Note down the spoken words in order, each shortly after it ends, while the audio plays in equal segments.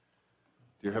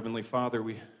Dear Heavenly Father,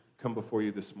 we come before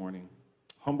you this morning,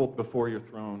 humbled before your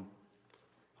throne,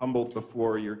 humbled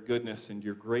before your goodness and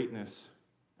your greatness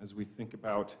as we think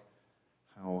about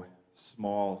how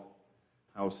small,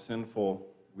 how sinful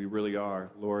we really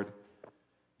are. Lord,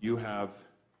 you have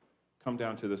come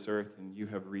down to this earth and you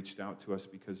have reached out to us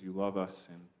because you love us.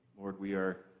 And Lord, we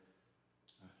are,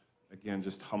 again,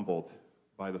 just humbled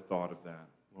by the thought of that.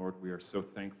 Lord, we are so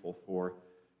thankful for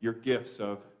your gifts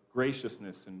of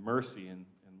graciousness and mercy and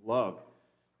love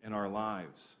in our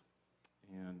lives.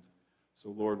 And so,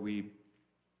 Lord, we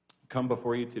come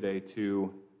before you today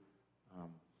to,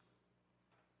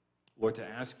 Lord, to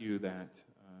ask you that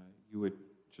you would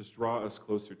just draw us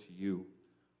closer to you.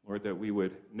 Lord, that we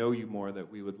would know you more,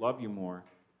 that we would love you more,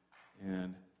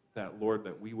 and that, Lord,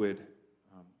 that we would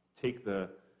take the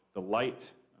light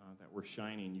that we're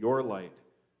shining, your light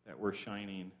that we're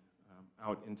shining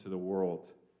out into the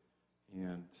world,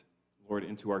 and, Lord,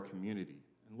 into our community,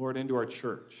 and, Lord, into our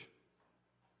church.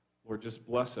 Lord, just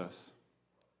bless us.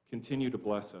 Continue to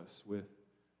bless us with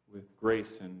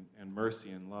grace and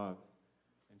mercy and love,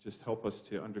 and just help us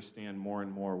to understand more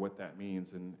and more what that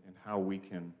means and how we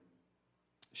can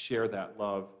share that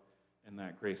love and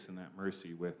that grace and that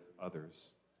mercy with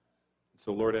others.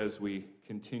 So, Lord, as we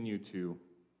continue to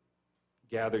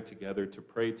gather together, to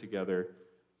pray together,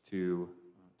 to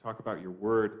talk about your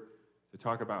word, to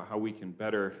talk about how we can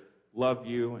better love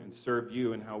you and serve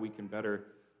you, and how we can better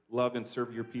love and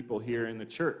serve your people here in the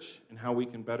church, and how we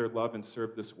can better love and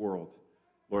serve this world.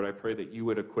 Lord, I pray that you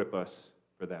would equip us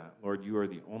for that. Lord, you are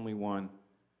the only one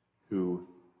who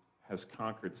has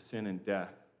conquered sin and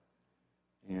death.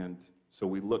 And so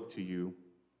we look to you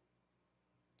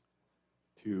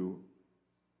to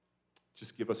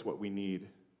just give us what we need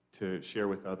to share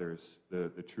with others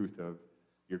the truth of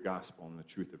your gospel and the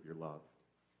truth of your love.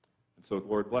 And so,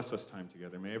 Lord, bless us time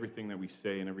together. May everything that we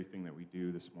say and everything that we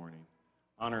do this morning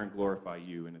honor and glorify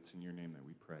you, and it's in your name that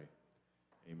we pray.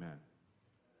 Amen.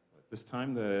 At this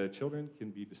time, the children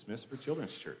can be dismissed for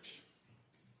Children's Church.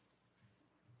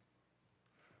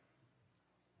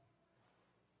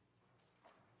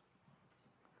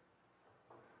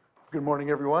 Good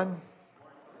morning, everyone.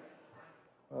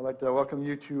 I'd like to welcome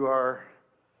you to our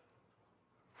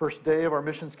first day of our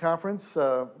missions conference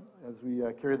as we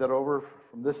carry that over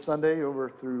from this Sunday over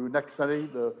through next Sunday,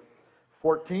 the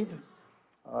 14th.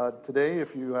 Today,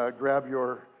 if you grab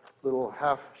your little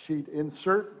half-sheet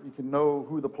insert, you can know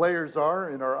who the players are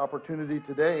in our opportunity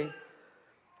today.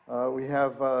 We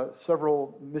have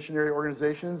several missionary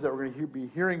organizations that we're going to be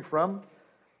hearing from.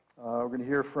 We're going to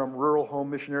hear from Rural Home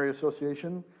Missionary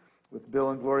Association with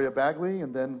Bill and Gloria Bagley,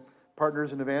 and then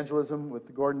Partners in Evangelism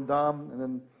with Gordon Dahm, and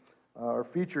then our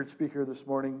featured speaker this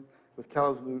morning with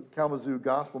Kalamazoo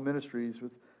Gospel Ministries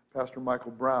with Pastor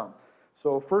Michael Brown.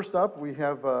 So first up, we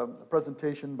have a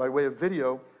presentation by way of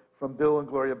video from Bill and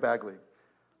Gloria Bagley.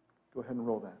 Go ahead and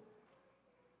roll that.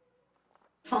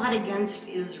 Fought against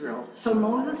Israel. So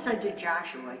Moses said to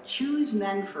Joshua, "Choose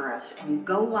men for us and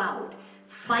go out,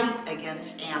 fight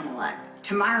against Amalek.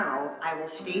 Tomorrow I will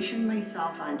station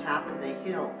myself on top of the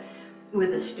hill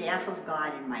with the staff of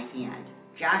God in my hand."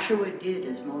 Joshua did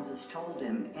as Moses told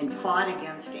him and fought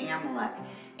against Amalek.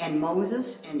 And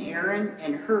Moses and Aaron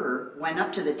and Hur went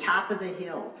up to the top of the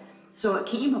hill. So it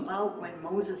came about when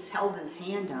Moses held his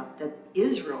hand up that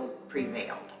Israel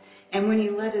prevailed. And when he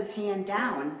let his hand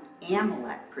down,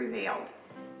 Amalek prevailed.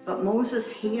 But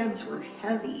Moses' hands were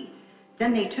heavy.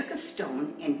 Then they took a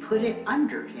stone and put it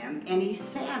under him, and he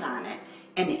sat on it.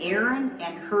 And Aaron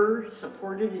and Hur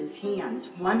supported his hands,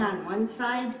 one on one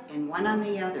side and one on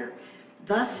the other.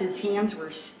 Thus his hands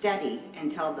were steady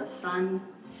until the sun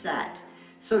set.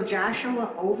 So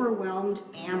Joshua overwhelmed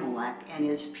Amalek and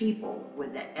his people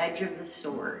with the edge of the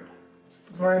sword.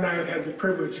 Gloria and I have had the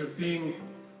privilege of being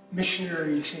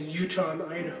missionaries in Utah and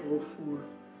Idaho for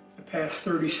the past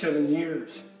 37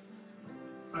 years.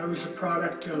 I was a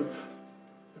product of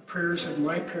the prayers of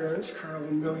my parents, Carl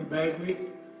and Millie Bagley,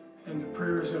 and the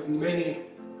prayers of many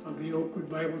of the Oakwood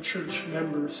Bible Church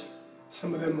members,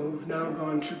 some of them who have now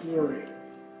gone to glory.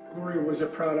 Gloria was a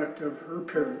product of her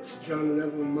parents, John and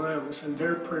Evelyn Miles, and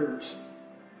their prayers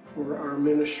for our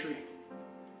ministry.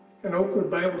 And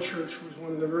Oakwood Bible Church was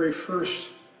one of the very first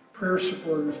prayer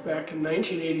supporters back in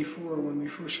 1984 when we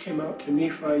first came out to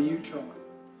Nephi, Utah.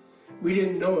 We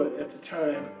didn't know it at the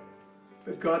time,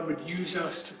 but God would use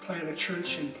us to plant a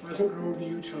church in Pleasant Grove,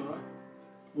 Utah,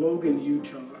 Logan,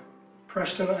 Utah,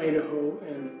 Preston, Idaho,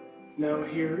 and now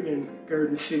here in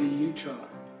Garden City, Utah.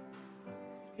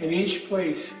 In each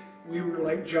place, we were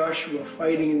like Joshua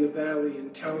fighting in the valley in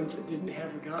towns that didn't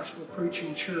have a gospel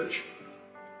preaching church.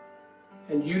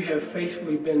 And you have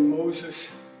faithfully been Moses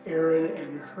Aaron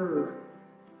and her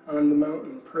on the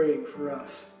mountain praying for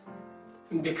us.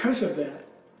 And because of that,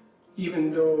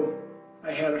 even though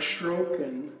I had a stroke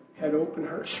and had open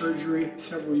heart surgery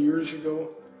several years ago,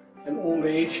 and old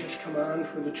age has come on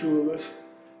for the two of us,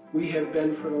 we have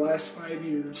been for the last 5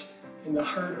 years in the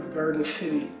heart of Garden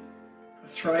City, a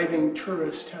thriving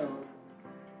tourist town,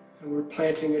 and we're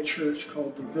planting a church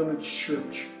called the Village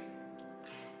Church.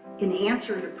 In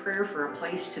answer to prayer for a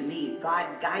place to meet, God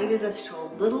guided us to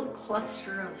a little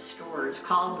cluster of stores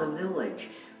called the Village,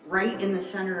 right in the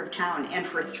center of town. And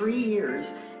for 3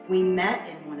 years, we met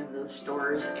in one of those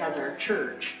stores as our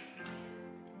church.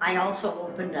 I also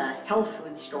opened a health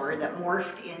food store that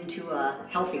morphed into a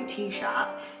healthy tea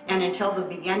shop. And until the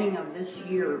beginning of this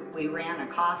year, we ran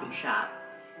a coffee shop.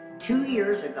 2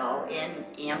 years ago,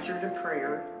 in answer to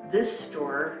prayer, this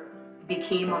store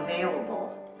became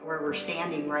available where we're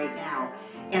standing right now.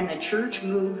 And the church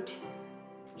moved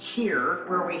here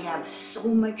where we have so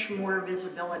much more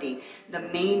visibility. The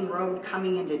main road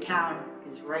coming into town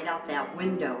is right out that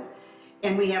window.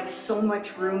 And we have so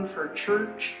much room for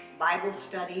church, Bible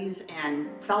studies, and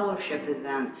fellowship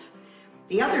events.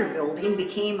 The other building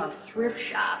became a thrift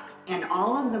shop, and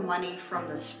all of the money from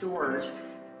the stores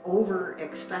over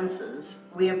expenses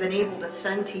we have been able to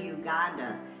send to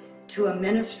Uganda to a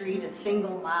ministry to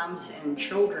single moms and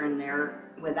children there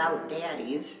without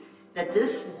daddies that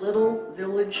this little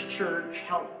village church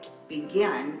helped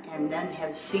begin and then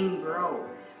has seen grow.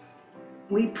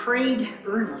 We prayed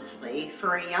earnestly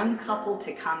for a young couple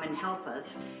to come and help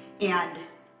us, and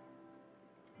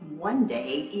one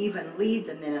day even lead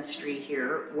the ministry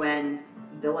here when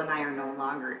Bill and I are no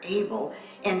longer able.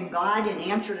 And God, in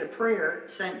answer to prayer,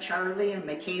 sent Charlie and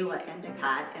Michaela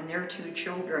Endicott and their 2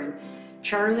 children.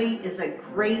 Charlie is a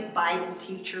great Bible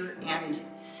teacher and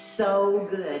so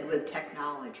good with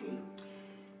technology.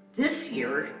 This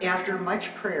year, after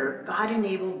much prayer, God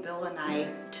enabled Bill and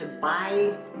I to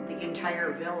buy the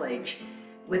entire village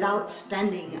without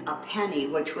spending a penny,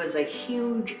 which was a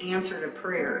huge answer to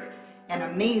prayer, an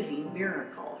amazing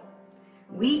miracle.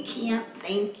 We can't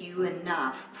thank you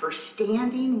enough for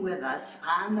standing with us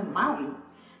on the mountain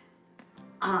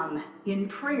in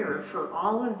prayer for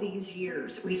all of these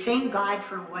years. We thank God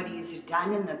for what he's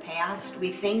done in the past.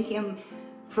 We thank him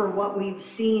for what we've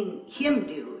seen him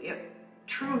do. It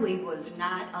truly was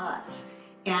not us.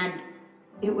 And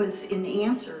it was in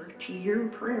answer to your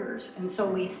prayers. And so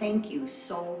we thank you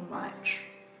so much.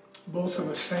 Both of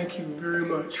us thank you very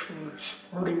much for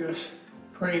supporting us,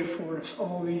 praying for us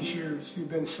all these years. You've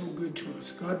been so good to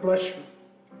us. God bless you.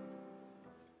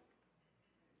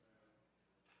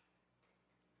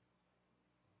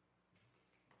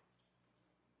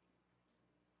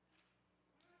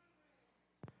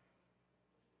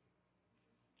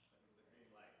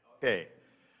 Okay.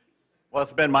 Well,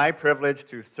 it's been my privilege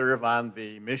to serve on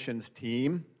the missions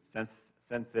team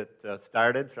since it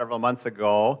started several months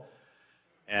ago,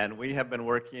 and we have been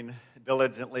working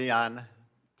diligently on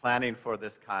planning for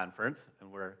this conference,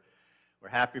 and we're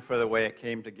happy for the way it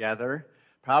came together.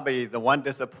 Probably the one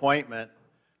disappointment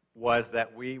was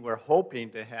that we were hoping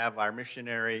to have our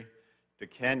missionary to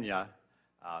Kenya,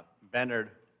 Bernard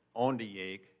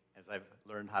Ondiek, as I've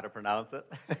learned how to pronounce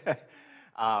it.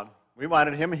 We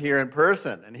wanted him here in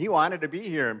person, and he wanted to be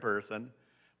here in person,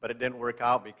 but it didn't work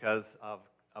out because of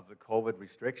the COVID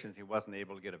restrictions. He wasn't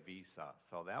able to get a visa,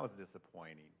 so that was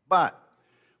disappointing. But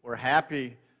we're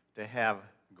happy to have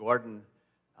Gordon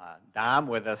Dom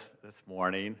with us this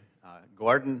morning.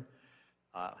 Gordon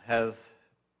has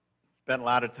spent a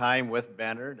lot of time with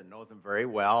Bernard and knows him very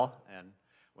well, and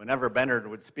whenever Bernard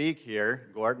would speak here,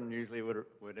 Gordon usually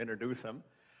would introduce him.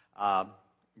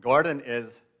 Gordon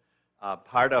is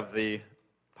part of the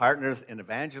Partners in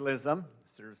Evangelism,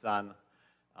 serves on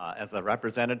as a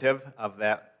representative of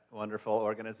that wonderful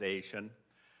organization.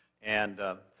 And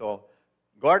so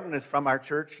Gordon is from our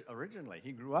church originally.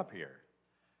 He grew up here.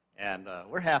 And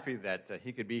we're happy that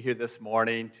he could be here this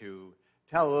morning to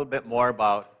tell a little bit more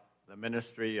about the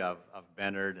ministry of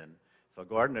Bernard. And so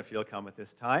Gordon, if you'll come at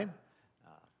this time,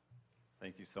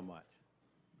 thank you so much.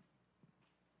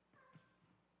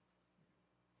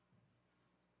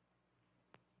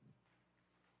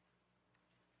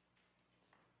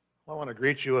 I want to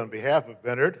greet you on behalf of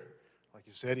Bernard. Like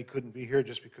you said, he couldn't be here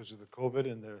just because of the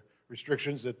COVID and the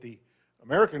restrictions that the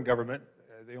American government,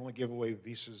 they only give away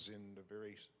visas in a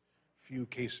very few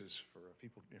cases for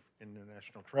people in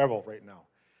international travel right now.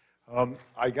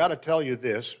 I got to tell you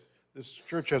this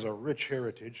church has a rich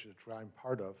heritage that I'm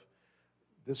part of.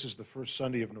 This is the first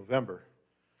Sunday of November.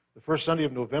 The first Sunday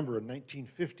of November in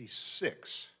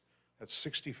 1956, that's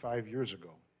 65 years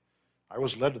ago. I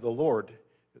was led to the Lord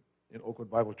in Oakwood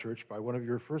Bible Church by one of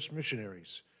your first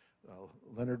missionaries,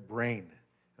 Leonard Brain.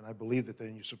 And I believe that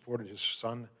then you supported his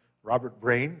son, Robert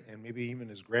Brain, and maybe even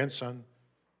his grandson,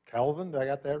 Calvin. Did I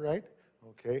got that right?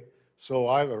 Okay. So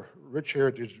I have a rich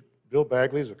heritage. Bill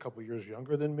Bagley is a couple years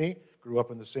younger than me, grew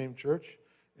up in the same church,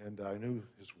 and I knew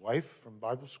his wife from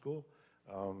Bible school.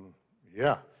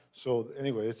 Yeah. So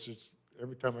anyway, it's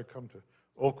every time I come to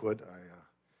Oakwood,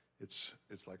 it's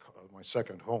like my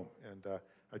second home, and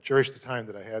I cherish the time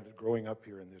that I had growing up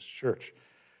here in this church.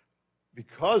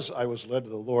 Because I was led to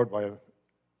the Lord by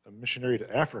a missionary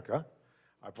to Africa,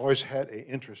 I've always had an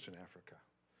interest in Africa,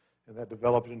 and that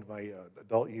developed into my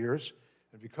adult years.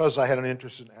 And because I had an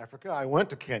interest in Africa, I went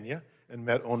to Kenya and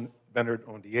met Bernard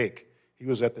Ondiek. He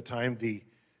was at the time the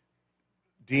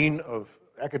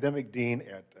academic dean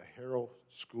at Harrow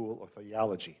School of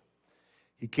Theology.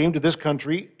 He came to this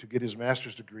country to get his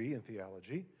master's degree in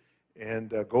theology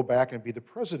and go back and be the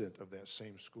president of that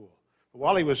same school. But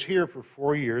while he was here for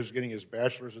 4 years, getting his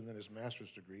bachelor's and then his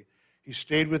master's degree, he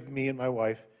stayed with me and my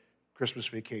wife Christmas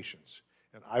vacations.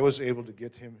 And I was able to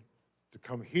get him to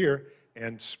come here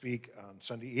and speak on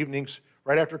Sunday evenings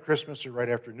right after Christmas or right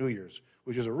after New Year's,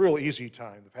 which is a real easy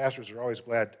time. The pastors are always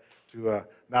glad to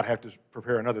not have to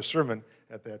prepare another sermon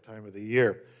at that time of the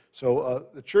year. So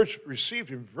the church received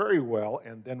him very well,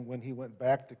 and then when he went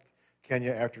back to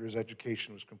Kenya after his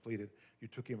education was completed, you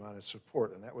took him on as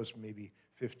support, and that was maybe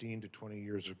 15 to 20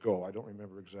 years ago. I don't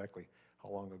remember exactly how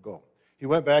long ago. He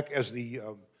went back as the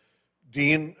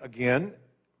dean again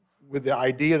with the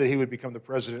idea that he would become the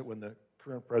president when the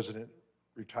current president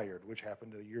retired, which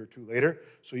happened a year or two later.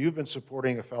 So you've been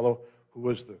supporting a fellow who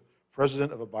was the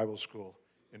president of a Bible school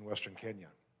in Western Kenya.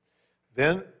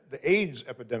 Then the AIDS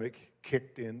epidemic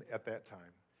kicked in at that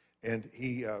time, and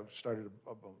he started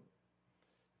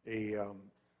a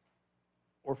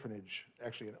orphanage,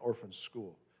 actually an orphan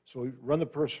school. So we run the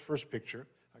first picture.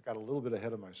 I got a little bit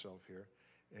ahead of myself here,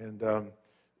 and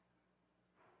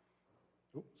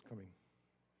it's coming.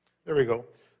 There we go.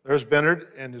 There's Bernard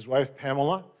and his wife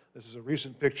Pamela. This is a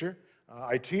recent picture.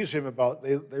 I tease him about,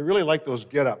 they really like those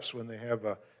get-ups when they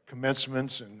have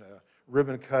commencements and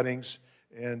ribbon cuttings.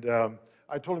 And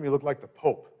I told him he looked like the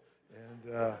Pope.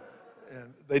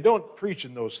 And they don't preach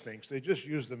in those things. They just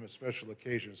use them at special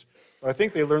occasions. But I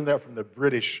think they learned that from the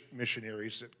British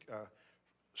missionaries that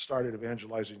started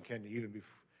evangelizing Kenya even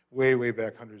way, way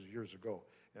back hundreds of years ago.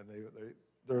 And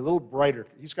they're a little brighter.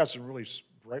 He's got some really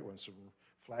bright ones, some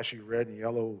flashy red and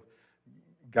yellow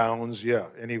gowns. Yeah,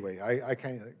 anyway, I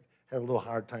kind of have a little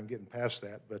hard time getting past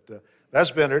that. But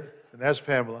that's Bernard, and that's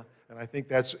Pamela, and I think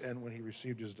that's when he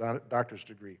received his doctor's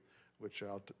degree, which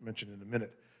I'll mention in a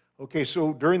minute. Okay,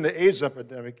 so during the AIDS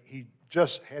epidemic, he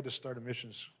just had to start a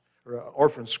missions or an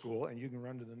orphan school, and you can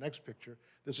run to the next picture.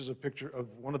 This is a picture of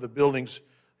one of the buildings.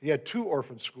 He had 2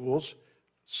 orphan schools.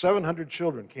 700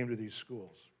 children came to these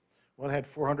schools. One had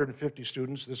 450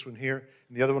 students, this one here,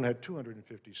 and the other one had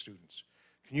 250 students.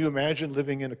 Can you imagine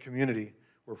living in a community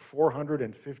where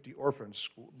 450 orphans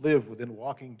live within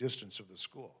walking distance of the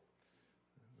school?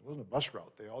 It wasn't a bus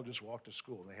route. They all just walked to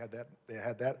school. They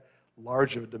had that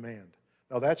large of a demand.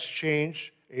 Now that's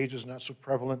changed. Age is not so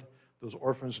prevalent. Those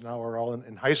orphans now are all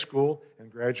in high school and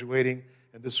graduating,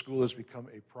 and this school has become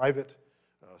a private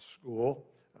school.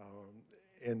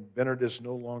 And Bernard is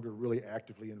no longer really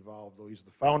actively involved, though he's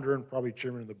the founder and probably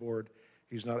chairman of the board.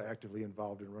 He's not actively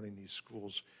involved in running these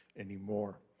schools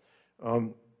anymore.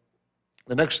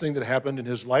 The next thing that happened in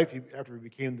his life, after he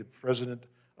became the president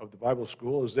of the Bible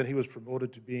school, is then he was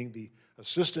promoted to being the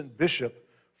assistant bishop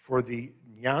for the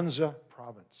Nyanza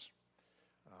province.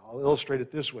 I'll illustrate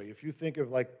it this way. If you think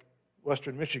of like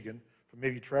Western Michigan, from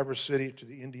maybe Traverse City to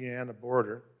the Indiana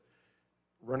border,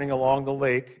 running along the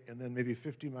lake, and then maybe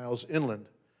 50 miles inland,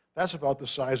 that's about the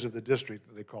size of the district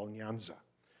that they call Nyanza.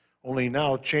 Only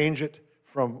now change it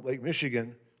from Lake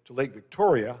Michigan to Lake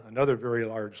Victoria, another very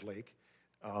large lake,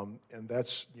 and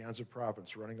that's Nyanza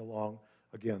province running along,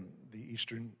 again, the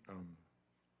eastern,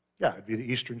 it'd be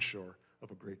the eastern shore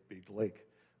of a great big lake.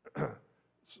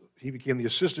 So he became the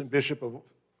assistant bishop of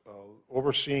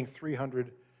overseeing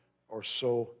 300 or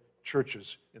so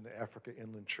churches in the Africa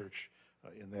Inland Church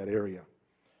in that area.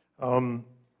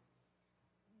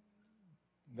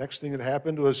 Next thing that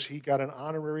happened was he got an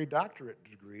honorary doctorate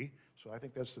degree, so I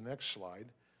think that's the next slide.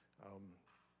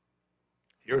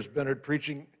 Here's Bernard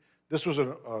preaching. This was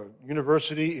a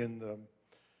university in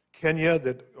Kenya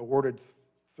that awarded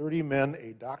 30 men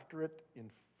a doctorate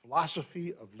in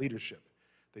philosophy of leadership.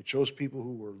 They chose people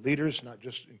who were leaders, not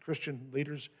just in Christian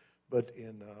leaders, but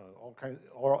in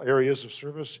all areas of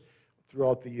service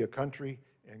throughout the country,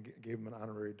 and gave him an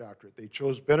honorary doctorate. They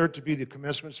chose Bernard to be the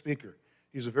commencement speaker.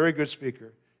 He's a very good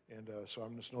speaker, And so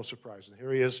it's no surprise. And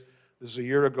here he is. This is a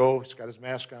year ago. He's got his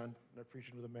mask on, not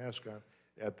preaching with a mask on,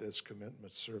 at this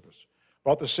commencement service.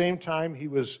 About the same time,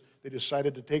 they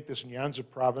decided to take this Nyanza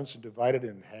province and divide it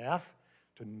in half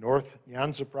to North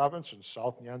Nyanza province and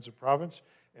South Nyanza province,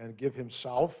 and give him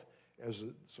South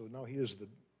so now he is the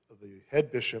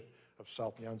head bishop of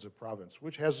South Nyanza province,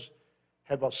 which had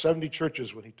about 70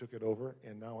 churches when he took it over,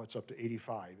 and now it's up to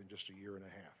 85 in just a year and a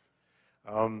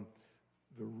half.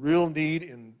 The real need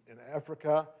in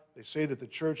Africa, they say that the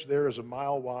church there is a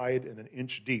mile wide and an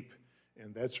inch deep,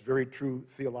 and that's very true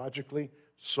theologically.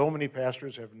 So many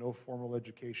pastors have no formal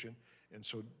education, and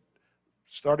so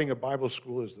starting a Bible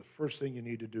school is the first thing you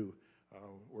need to do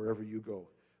wherever you go.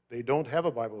 They don't have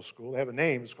a Bible school. They have a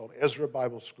name. It's called Ezra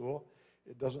Bible School.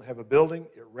 It doesn't have a building.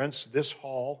 It rents this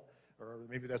hall, or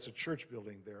maybe that's a church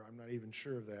building there. I'm not even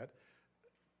sure of that.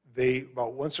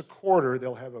 About once a quarter,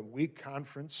 they'll have a week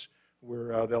conference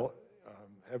where they'll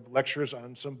have lectures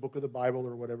on some book of the Bible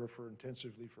or whatever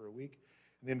intensively for a week.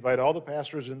 And they invite all the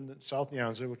pastors in South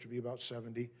Nyanza, which would be about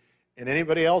 70, and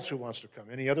anybody else who wants to come,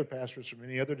 any other pastors from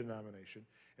any other denomination.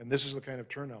 And this is the kind of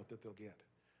turnout that they'll get.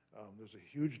 There's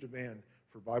a huge demand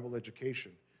for Bible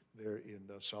education there in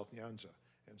South Nyanza.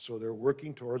 And so they're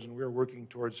working towards, and we're working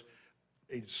towards,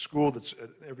 a school that's an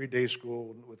everyday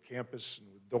school with campus and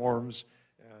with dorms,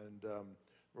 and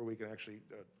where we can actually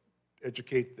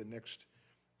educate the next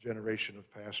generation of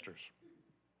pastors.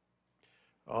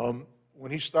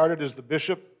 When he started as the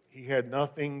bishop, he had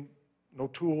nothing, no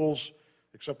tools,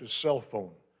 except his cell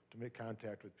phone to make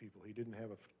contact with people. He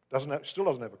still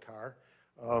doesn't have a car.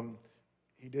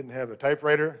 He didn't have a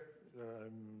typewriter.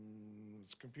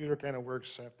 His computer kind of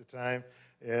works half the time.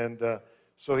 And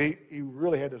so he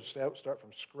really had to start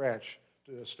from scratch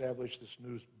to establish this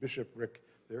new bishopric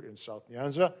there in South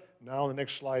Nyanza. Now the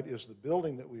next slide is the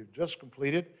building that we've just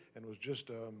completed and was just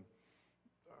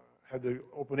had the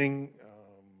opening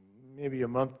maybe a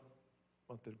month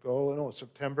ago. No,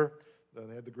 September.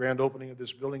 They had the grand opening of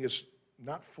this building. It's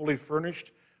not fully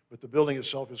furnished, but the building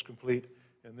itself is complete.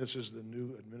 And this is the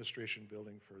new administration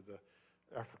building for the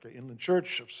Africa Inland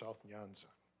Church of South Nyanza.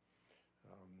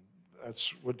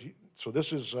 So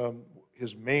this is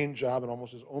his main job and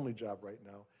almost his only job right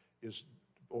now, is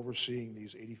overseeing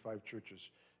these 85 churches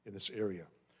in this area.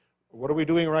 What are we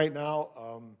doing right now?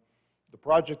 The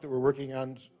project that we're working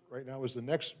on right now is the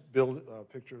next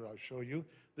picture I'll show you.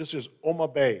 This is Oma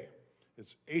Bay.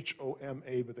 It's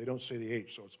H-O-M-A, but they don't say the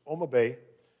H, so it's Oma Bay.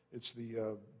 It's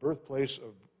the birthplace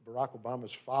of Barack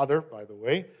Obama's father, by the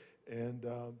way,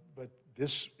 but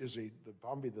this is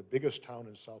probably the biggest town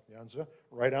in South Nyanza,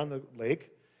 right on the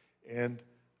lake, and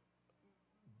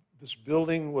this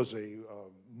building was a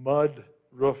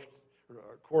mud-roofed,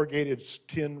 corrugated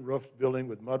tin-roofed building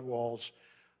with mud walls,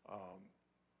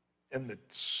 and the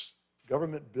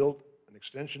government built an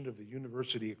extension of the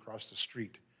university across the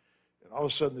street. And all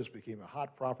of a sudden, this became a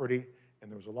hot property,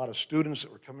 and there was a lot of students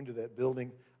that were coming to that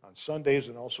building on Sundays,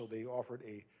 and also they offered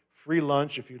a free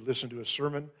lunch if you listen to a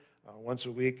sermon once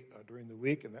a week during the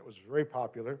week, and that was very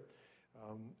popular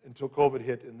until COVID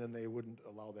hit, and then they wouldn't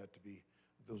allow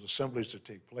those assemblies to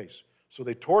take place. So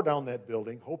they tore down that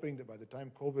building, hoping that by the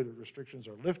time COVID restrictions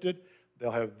are lifted,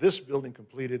 they'll have this building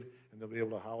completed, and they'll be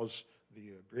able to house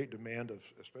the great demand of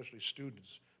especially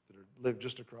students that live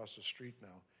just across the street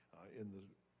now in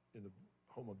the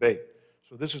Homa Bay.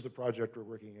 So this is the project we're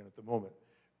working in at the moment.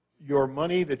 Your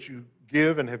money that you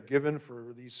give and have given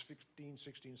for these 15,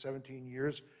 16, 17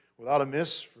 years, without a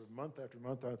miss, for month after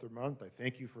month after month, I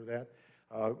thank you for that.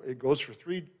 It goes for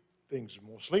three things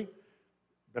mostly.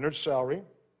 Bernard's salary,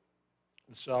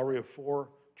 the salary of 4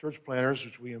 church planners,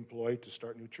 which we employ to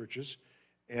start new churches,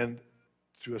 and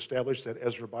to establish that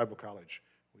Ezra Bible College.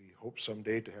 We hope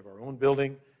someday to have our own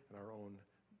building and our own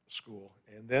school.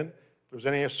 And then, if there's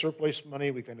any surplus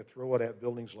money, we kind of throw it at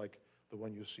buildings like the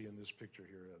one you see in this picture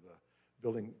here, the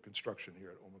building construction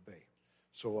here at Oma Bay.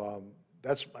 So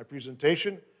that's my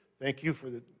presentation. Thank you for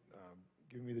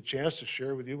giving me the chance to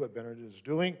share with you what Bernard is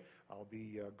doing. I'll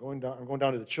be I'm going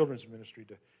down to the children's ministry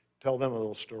to tell them a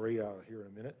little story here in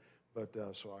a minute. But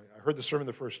so I heard the sermon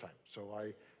the first time, so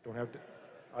I don't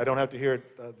have to hear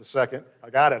it the second. I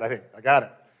got it, I think. I got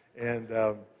it.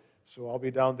 And so I'll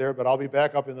be down there, but I'll be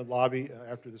back up in the lobby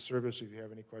after the service if you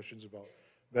have any questions about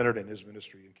Bernard and his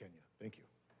ministry in Kenya. Thank you.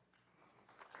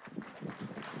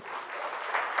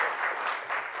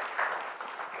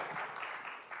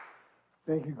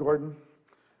 Thank you, Gordon.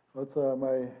 Well, it's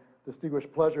my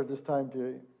distinguished pleasure at this time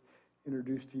to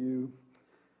introduce to you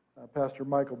Pastor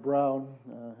Michael Brown,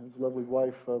 his lovely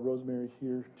wife, Rosemary,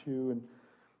 here too,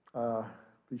 and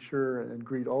be sure and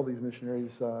greet all these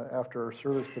missionaries after our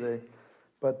service today.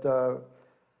 But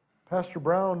Pastor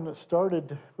Brown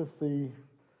started with the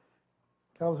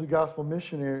Kalamazoo Gospel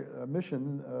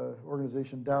Mission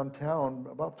organization downtown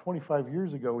about 25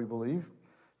 years ago, we believe,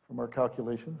 from our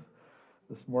calculations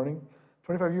this morning.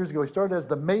 25 years ago, he started as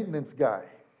the maintenance guy,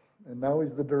 and now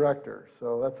he's the director.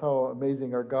 So that's how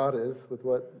amazing our God is with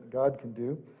what God can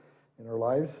do in our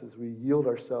lives as we yield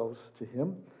ourselves to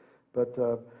him. But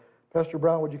Pastor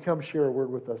Brown, would you come share a word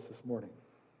with us this morning?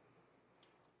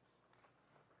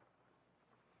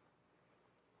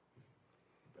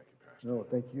 Thank you, Pastor. No,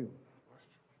 thank you.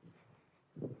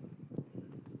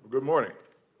 Well, good morning.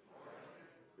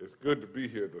 It's good to be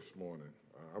here this morning.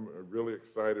 I'm really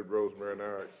excited. Rosemary and I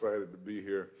are excited to be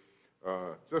here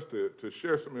just to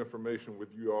share some information with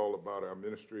you all about our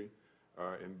ministry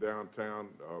in downtown.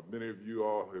 Many of you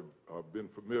all have been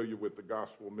familiar with the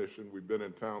Gospel Mission. We've been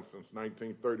in town since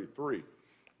 1933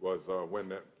 was when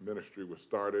that ministry was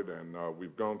started, and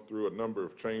we've gone through a number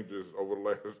of changes over the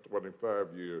last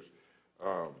 25 years.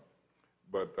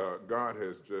 But God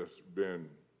has just been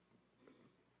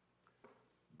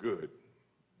good.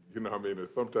 You know, I mean,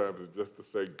 sometimes it's just to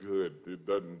say good. It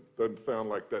doesn't sound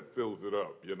like that fills it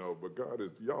up, you know. But God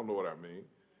is, y'all know what I mean.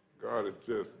 God is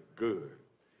just good.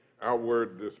 Our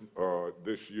word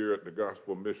this year at the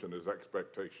Gospel Mission is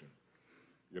expectation.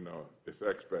 You know, it's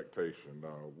expectation.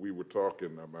 We were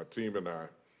talking, my team and I,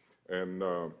 and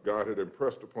God had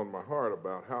impressed upon my heart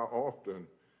about how often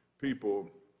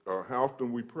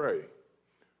we pray.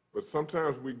 But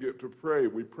sometimes we get to pray.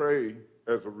 We pray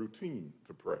as a routine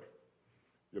to pray.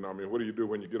 You know, I mean, what do you do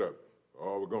when you get up?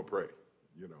 Oh, we're going to pray,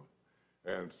 you know.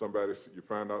 And you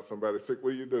find out somebody's sick,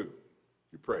 what do?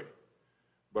 You pray.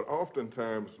 But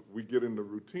oftentimes we get in the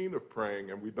routine of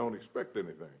praying and we don't expect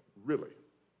anything, really.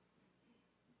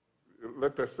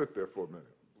 Let that sit there for a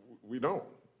minute. We don't,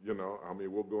 you know. I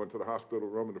mean, we'll go into the hospital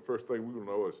room and the first thing we will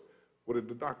know is, what did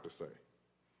the doctor say?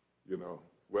 You know,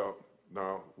 well,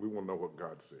 now we want to know what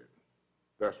God said.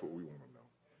 That's what we want to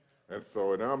know. And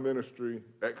so in our ministry,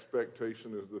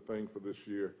 expectation is the thing for this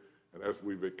year. And as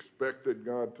we've expected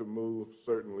God to move,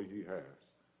 certainly he has.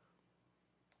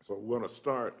 So we're going to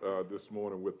start this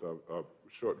morning with a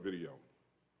short video.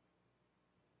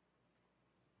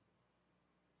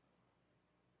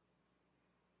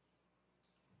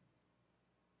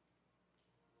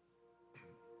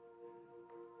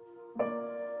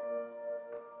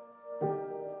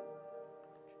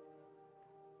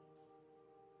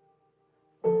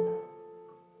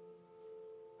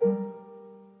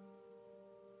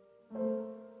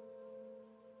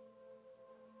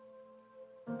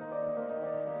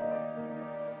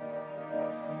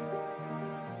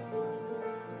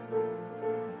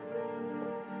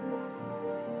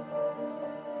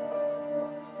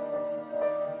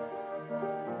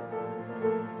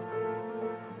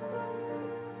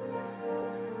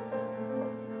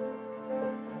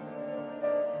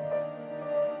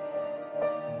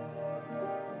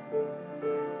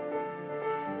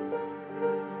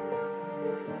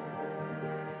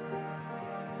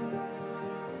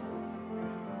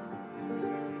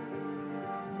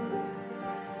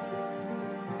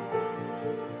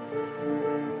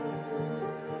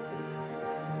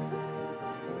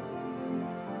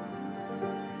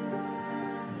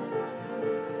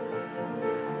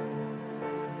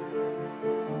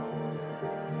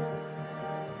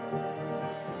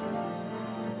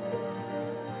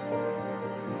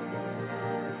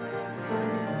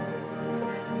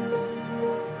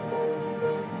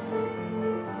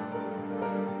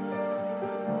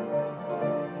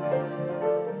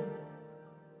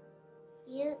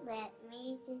 You led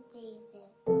me to Jesus.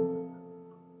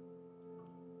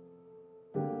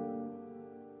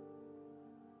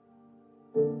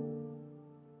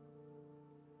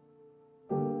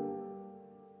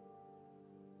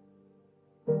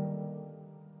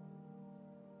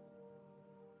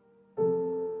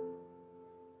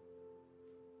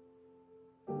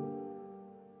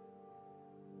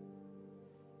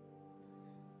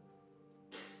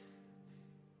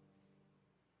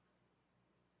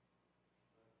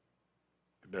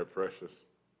 Isn't that precious?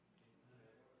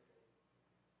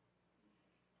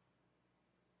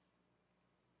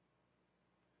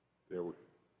 There we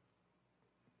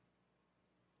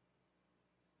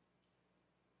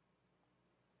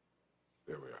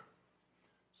are.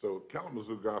 So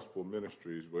Kalamazoo Gospel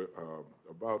Ministries,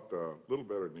 about a little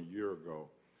better than a year ago,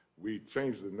 we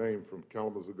changed the name from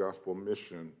Kalamazoo Gospel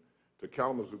Mission to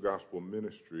Kalamazoo Gospel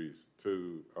Ministries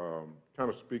to kind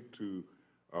of speak to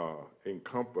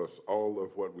encompass all of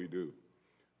what we do.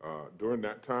 During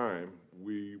that time,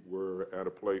 we were at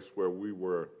a place where we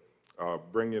were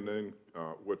bringing in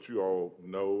what you all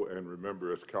know and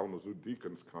remember as Kalamazoo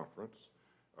Deacons Conference.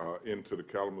 into the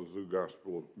Kalamazoo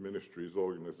Gospel Ministries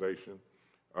organization.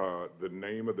 The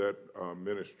name of that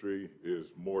ministry is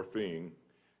morphing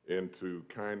into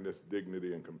kindness,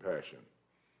 dignity, and compassion.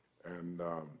 And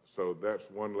so that's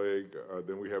one leg.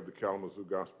 Then we have the Kalamazoo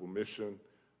Gospel Mission,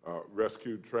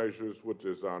 Rescued Treasures, which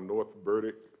is our North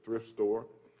Burdick thrift store,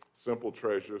 Simple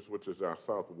Treasures, which is our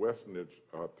Southwest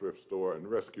thrift store, and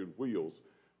Rescued Wheels,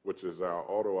 which is our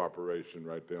auto operation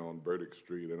right there on Burdick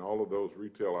Street. And all of those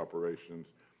retail operations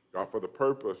are for the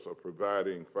purpose of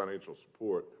providing financial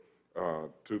support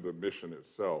to the mission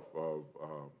itself of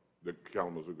the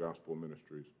Kalamazoo Gospel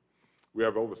Ministries. We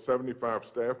have over 75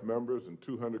 staff members and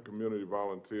 200 community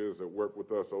volunteers that work with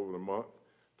us over the month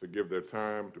to give their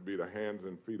time to be the hands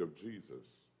and feet of Jesus.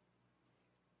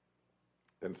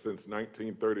 And since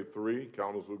 1933,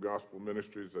 Kalamazoo Gospel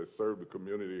Ministries has served the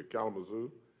community of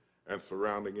Kalamazoo and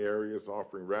surrounding areas,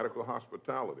 offering radical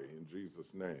hospitality in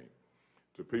Jesus' name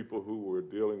to people who were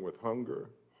dealing with hunger,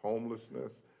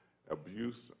 homelessness,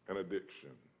 abuse, and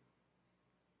addiction.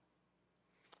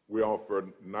 We offer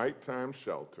nighttime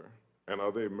shelter and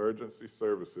other emergency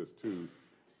services to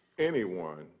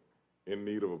anyone in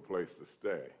need of a place to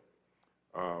stay.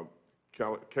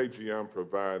 KGM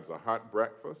provides a hot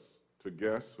breakfast to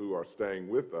guests who are staying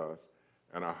with us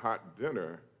and a hot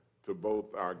dinner to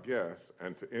both our guests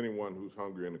and to anyone who's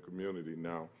hungry in the community.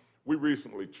 Now, we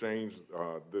recently changed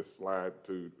this slide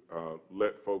to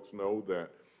let folks know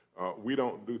that we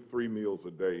don't do 3 meals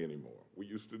a day anymore. We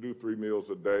used to do 3 meals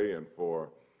a day, and from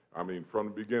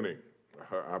the beginning,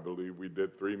 I believe we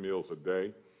did 3 meals a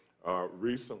day.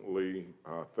 Recently,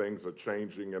 things are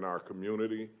changing in our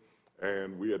community,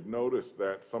 and we had noticed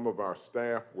that some of our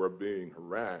staff were being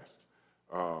harassed,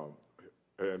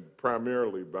 and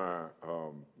primarily by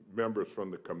members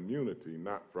from the community,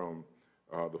 not from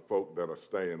the folk that are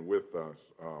staying with us.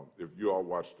 If you all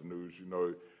watch the news, you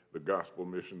know the gospel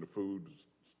mission, the food,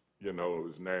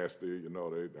 is nasty. I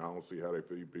don't see how they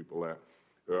feed people that.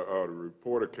 The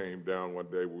reporter came down one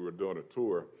day, we were doing a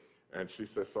tour, and she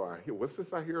said, what's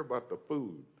this I hear about the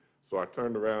food? So I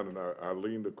turned around and I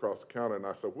leaned across the counter and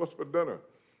I said, what's for dinner?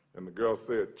 And the girl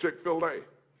said, Chick-fil-A.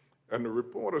 And the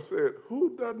reporter said,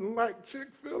 who doesn't like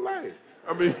Chick-fil-A?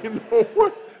 Who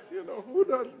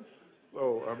doesn't?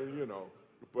 So,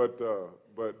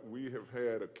 but we have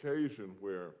had occasion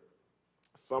where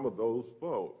some of those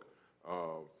folk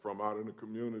from out in the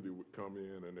community would come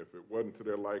in, and if it wasn't to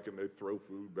their liking, they'd throw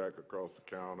food back across the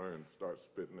counter and start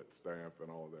spitting at staff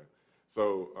and all that.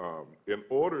 So in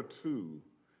order to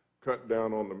cut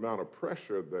down on the amount of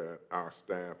pressure that our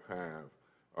staff have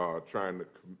trying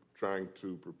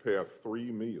to prepare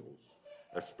 3 meals,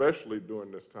 especially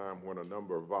during this time when a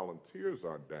number of volunteers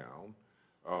are down,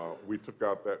 we took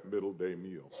out that middle day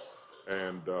meal.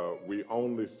 And we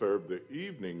only serve the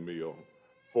evening meal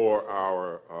for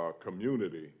our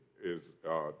community is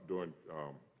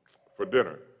for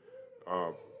dinner.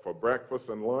 For breakfast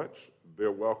and lunch,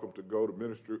 they're welcome to go to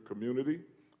Ministry Community,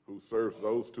 who serves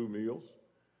those 2 meals.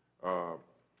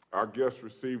 Our guests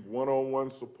receive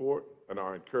one-on-one support and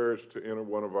are encouraged to enter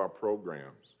one of our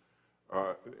programs.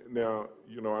 Now,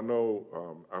 I know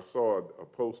I saw a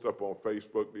post up on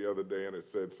Facebook the other day, and it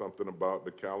said something about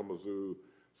the Kalamazoo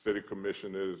City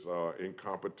Commission is in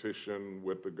competition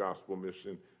with the Gospel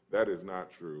Mission. That is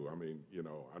not true. I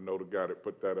know the guy that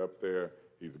put that up there.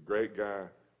 He's a great guy.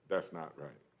 That's not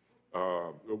right.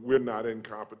 We're not in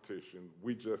competition.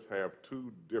 We just have 2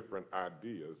 different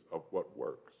ideas of what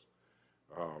works.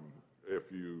 I'm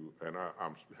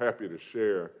happy to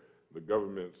share the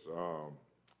government's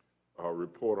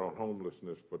report on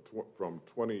homelessness from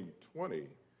 2020,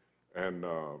 and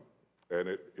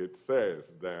it says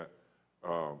that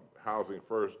housing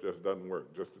first just doesn't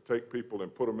work. Just to take people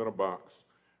and put them in a box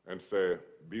and say,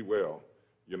 be well,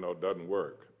 doesn't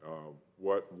work.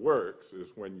 What works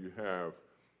is when you have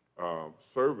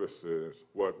services,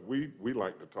 what we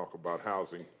like to talk about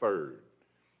housing third.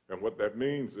 And what that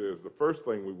means is the first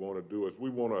thing we want to do is we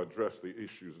want to address the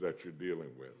issues that you're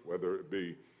dealing with, whether it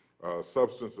be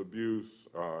substance abuse,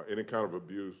 any kind of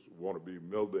abuse, want to be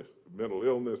mental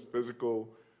illness, physical,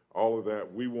 all of that.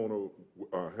 We want to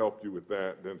help you with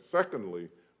that. Then secondly,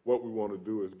 what we want to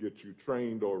do is get you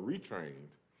trained or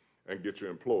retrained and get you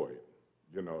employed.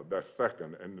 That's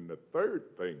second. And then the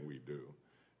third thing we do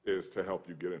is to help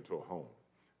you get into a home.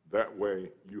 That way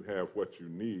you have what you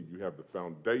need. You have the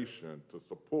foundation to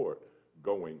support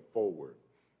going forward.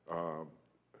 I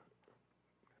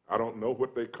don't know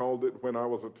what they called it when I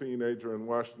was a teenager in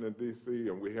Washington, D.C.,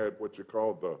 and we had what you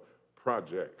call the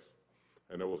projects.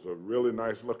 And it was a really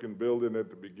nice looking building at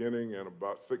the beginning, and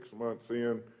about 6 months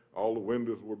in, all the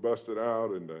windows were busted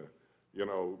out and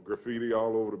graffiti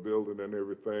all over the building and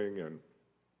everything, and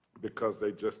because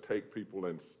they just take people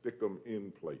and stick them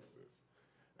in places.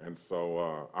 And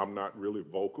so I'm not really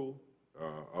vocal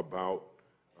about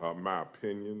my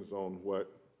opinions on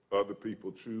what other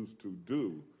people choose to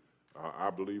do. I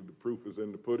believe the proof is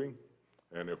in the pudding,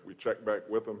 and if we check back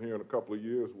with them here in a couple of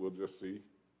years, we'll just see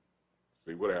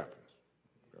what happens.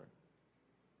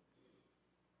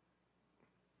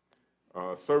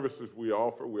 Okay. Services we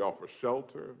offer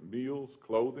shelter, meals,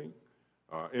 clothing,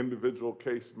 individual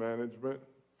case management,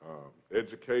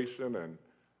 education and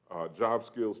job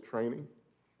skills training,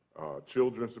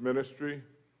 children's ministry.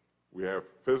 We have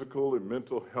physical and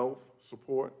mental health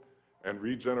support, and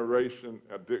regeneration,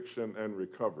 addiction, and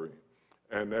recovery.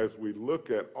 And as we look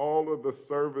at all of the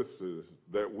services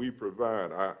that we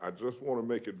provide, I just want to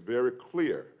make it very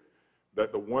clear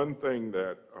that the one thing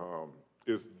that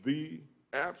is the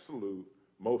absolute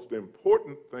most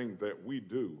important thing that we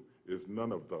do is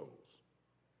none of those.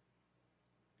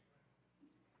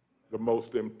 The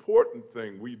most important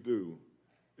thing we do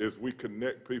is we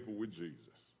connect people with Jesus.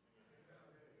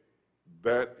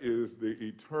 That is the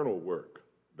eternal work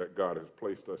that God has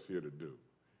placed us here to do.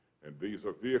 And these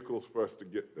are vehicles for us to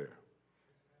get there.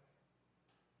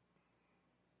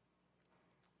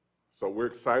 So we're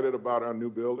excited about our new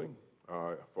building.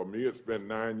 For me, it's been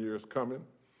 9 years coming,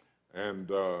 and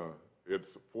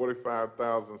it's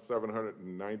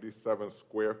 45,797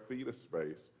 square feet of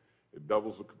space. It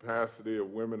doubles the capacity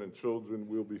of women and children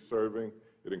we'll be serving.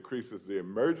 It increases the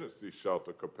emergency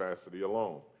shelter capacity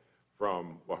alone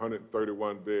from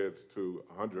 131 beds to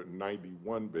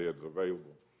 191 beds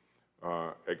available.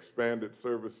 Expanded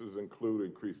services include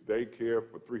increased daycare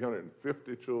for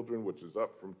 350 children, which is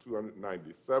up from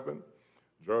 297.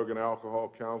 Drug and alcohol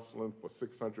counseling for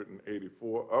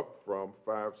 684, up from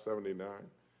 579.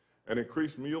 And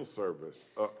increased meal service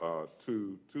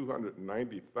to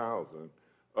 290,000,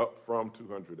 up from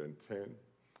 210.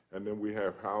 And then we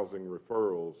have housing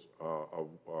referrals of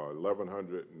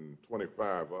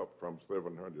 1,125, up from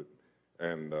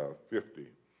 750.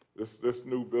 This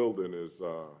new building is,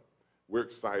 we're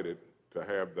excited to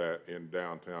have that in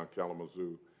downtown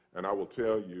Kalamazoo. And I will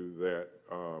tell you that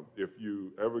if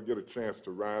you ever get a chance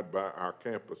to ride by our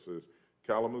campuses,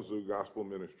 Kalamazoo Gospel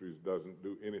Ministries doesn't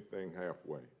do anything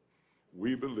halfway.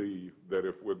 We believe that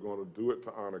if we're going to do it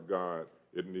to honor God,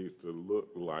 it needs to look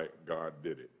like God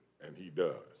did it, and he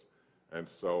does. And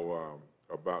so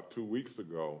about 2 weeks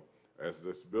ago, as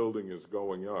this building is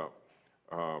going up,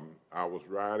 I was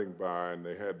riding by, and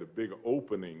they had the big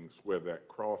openings where that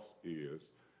cross is.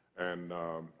 And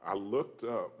I looked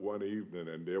up one evening,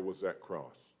 and there was that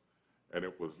cross, and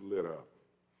it was lit up.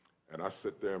 And I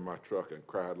sit there in my truck and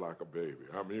cried like a baby.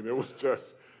 I mean, it was just,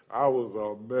 I was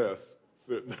a mess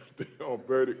sitting there on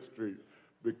Burdick Street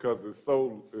because it's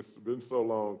been so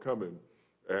long coming,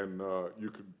 and you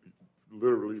could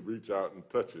literally reach out and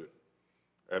touch it.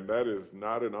 And that is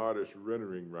not an artist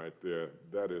rendering right there.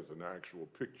 That is an actual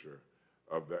picture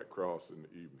of that cross in the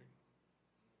evening.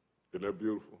 Isn't that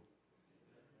beautiful?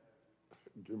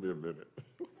 Give me a minute.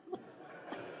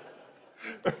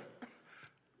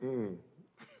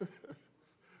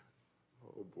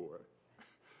 Oh, boy.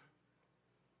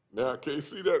 Now I can't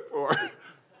see that far.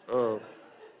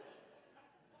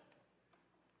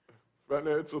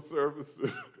 Financial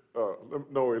services,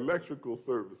 electrical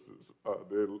services.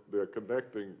 They're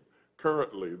connecting,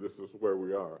 currently, this is where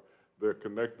we are. They're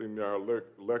connecting our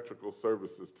electrical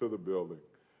services to the building.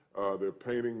 They're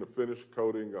painting the finished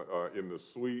coating in the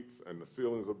suites, and the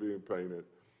ceilings are being painted.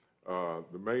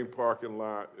 The main parking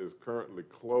lot is currently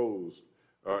closed.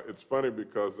 It's funny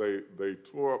because they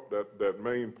tore up that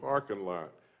main parking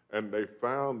lot, and they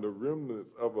found the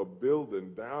remnants of a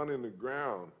building down in the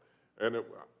ground. And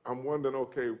I'm wondering,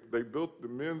 okay, they built the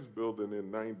men's building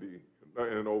in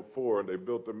 04, and they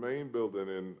built the main building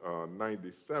in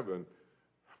 97.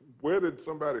 Where did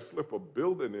somebody slip a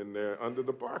building in there under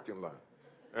the parking lot?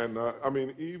 And I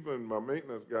mean, even my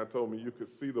maintenance guy told me you could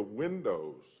see the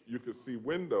windows. You could see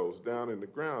windows down in the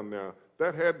ground. Now,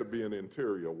 that had to be an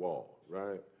interior wall,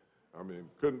 right? I mean,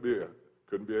 couldn't be an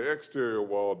exterior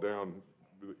wall down.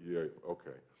 Yeah,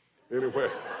 okay. Anyway,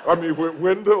 I mean, with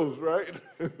windows, right?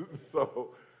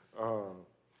 So,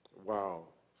 wow.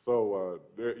 So,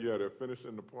 they're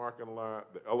finishing the parking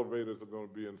lot. The elevators are going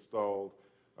to be installed.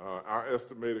 Our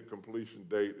estimated completion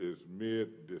date is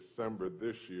mid-December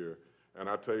this year. And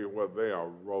I tell you what, they are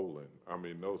rolling. I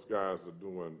mean, those guys are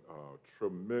doing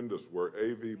tremendous work.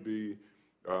 AVB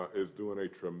is doing a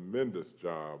tremendous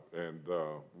job, and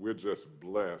we're just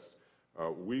blessed.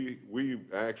 We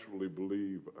actually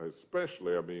believe,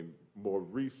 especially, I mean, more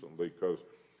recently, because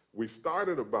We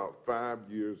started about 5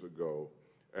 years ago,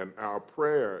 and our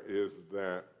prayer is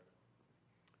that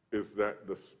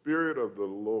the Spirit of the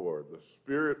Lord, the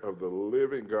Spirit of the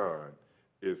living God,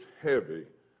 is heavy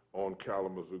on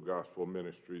Kalamazoo Gospel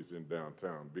Ministries in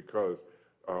downtown, because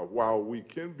while we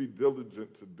can be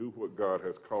diligent to do what God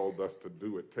has called us to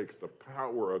do, it takes the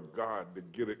power of God to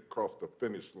get it across the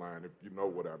finish line, if you know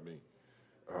what I mean.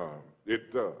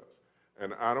 It does.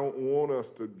 And I don't want us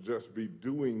to just be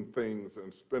doing things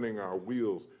and spinning our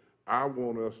wheels. I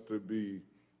want us to be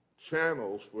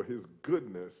channels for his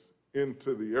goodness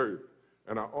into the earth.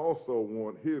 And I also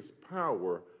want his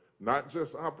power not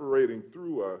just operating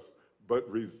through us, but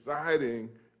residing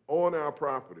on our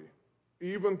property,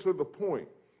 even to the point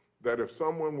that if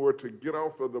someone were to get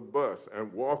off of the bus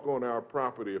and walk on our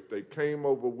property, if they came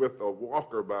over with a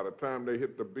walker, by the time they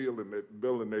hit the building,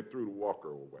 they threw the walker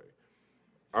away.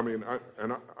 I mean,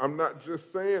 I'm not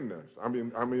just saying this. I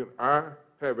mean, I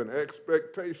have an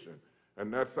expectation,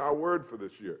 and that's our word for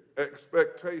this year,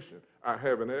 expectation. I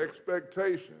have an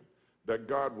expectation that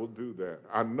God will do that.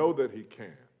 I know that he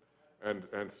can.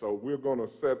 And so we're going to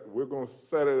set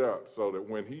it up so that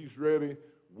when he's ready,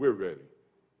 we're ready.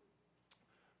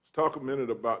 Let's talk a minute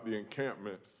about the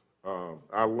encampments.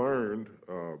 I learned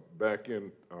back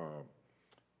in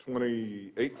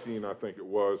 2018, I think it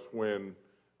was, when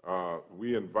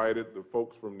we invited the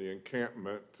folks from the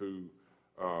encampment to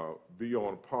be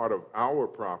on part of our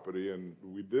property, and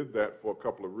we did that for a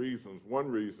couple of reasons. One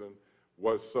reason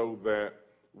was so that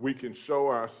we can show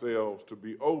ourselves to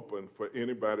be open for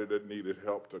anybody that needed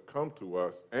help to come to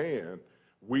us, and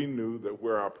we knew that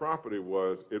where our property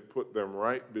was, it put them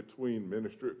right between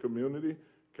ministry community,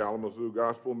 Kalamazoo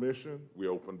Gospel Mission. We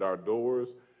opened our doors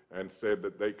and said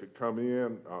that they could come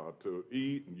in to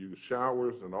eat and use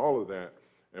showers and all of that,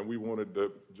 and we wanted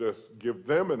to just give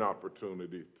them an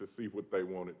opportunity to see what they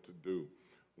wanted to do.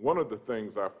 One of the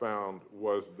things I found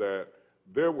was that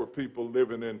there were people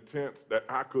living in tents that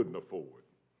I couldn't afford.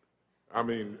 I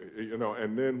mean, you know,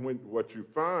 and then what you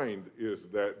find is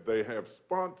that they have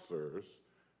sponsors,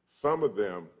 some of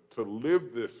them, to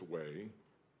live this way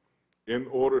in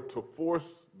order to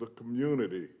force the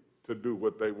community to do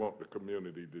what they want the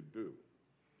community to do.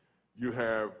 You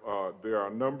have, there are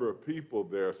a number of people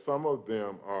there. Some of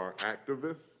them are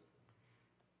activists.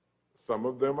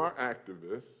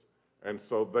 And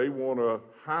so they want to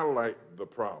highlight the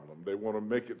problem. They want to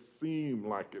make it seem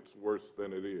like it's worse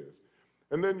than it is.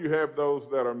 And then you have those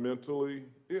that are mentally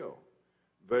ill.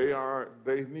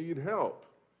 They need help,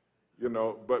 you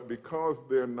know, but because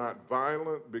they're not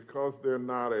violent, because they're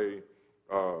not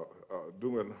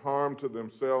doing harm to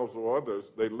themselves or others,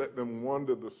 they let them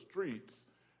wander the streets,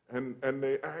 and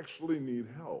they actually need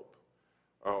help.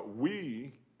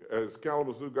 We, as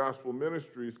Kalamazoo Gospel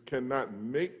Ministries, cannot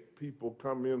make people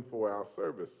come in for our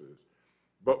services,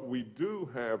 but we do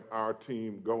have our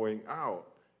team going out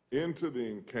into the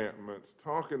encampments,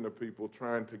 talking to people,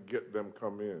 trying to get them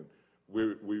come in.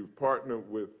 We've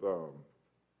partnered with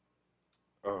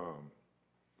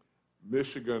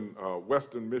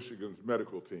Western Michigan's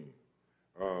medical team,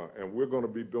 and we're going to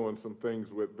be doing some things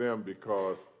with them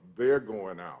because they're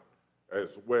going out as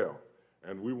well.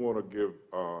 And we want to give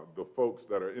the folks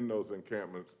that are in those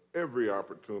encampments every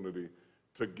opportunity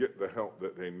to get the help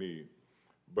that they need.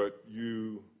 But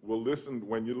you will listen,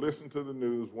 when you listen to the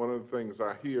news, one of the things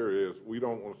I hear is we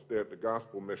don't want to stay at the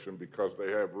gospel mission because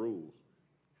they have rules.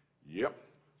 Yep,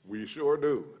 we sure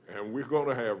do. And we're going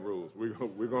to have rules.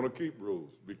 We're going to keep rules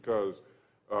because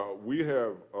we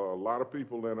have a lot of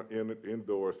people in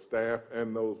indoors, staff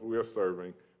and those we are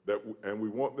serving, and we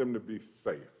want them to be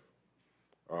safe.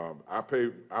 I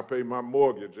pay my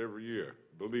mortgage every year.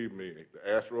 Believe me,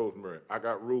 ask Rosemary, I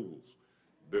got rules.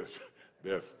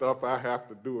 There's stuff I have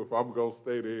to do if I'm going to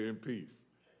stay there in peace.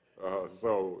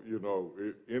 So, you know,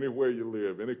 anywhere you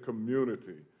live, any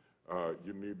community,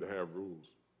 you need to have rules.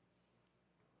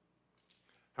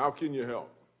 How can you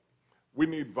help? We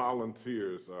need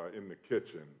volunteers in the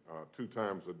kitchen 2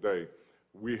 times a day.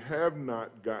 We have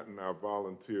not gotten our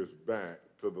volunteers back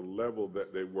to the level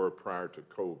that they were prior to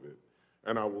COVID.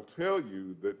 And I will tell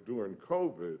you that during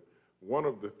COVID, one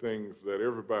of the things that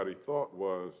everybody thought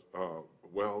was,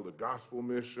 well, the gospel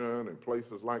mission and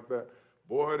places like that,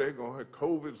 boy,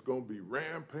 COVID's going to be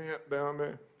rampant down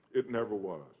there. It never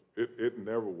was. It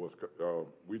never was.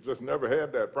 We just never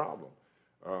had that problem.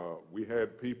 We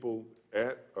had people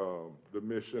at the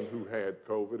mission who had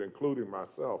COVID, including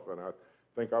myself, and I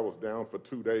think I was down for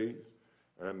 2 days,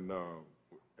 and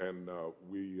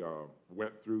we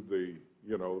went through the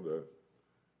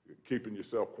keeping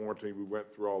yourself quarantined. We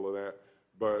went through all of that,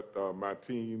 but my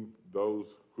team, those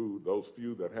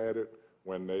few that had it,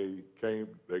 when they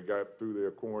got through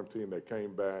their quarantine, they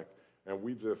came back, and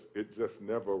it just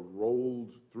never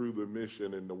rolled through the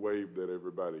mission in the way that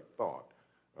everybody thought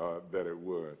that it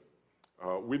would.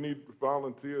 We need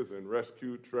volunteers in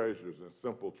Rescued Treasures and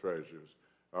Simple Treasures,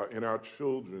 in our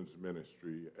children's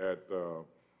ministry at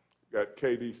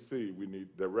KDC. We need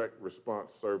direct response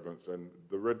servants, and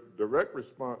the direct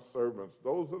response servants,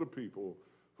 those are the people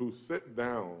who sit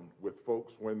down with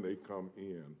folks when they come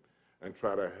in and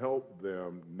try to help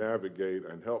them navigate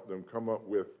and help them come up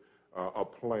with a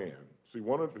plan.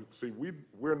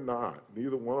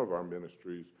 Neither one of our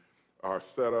ministries are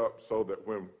set up so that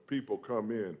when people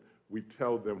come in, we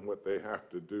tell them what they have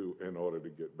to do in order to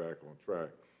get back on track.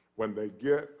 When they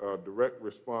get a direct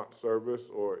response service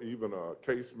or even a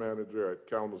case manager at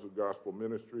Kalamazoo Gospel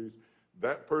Ministries,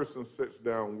 that person sits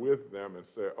down with them and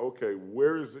says, okay,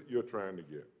 where is it you're trying to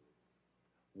get?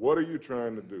 What are you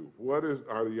trying to do? What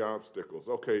are the obstacles?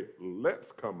 Okay, let's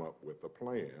come up with a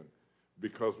plan,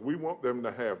 because we want them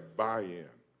to have buy-in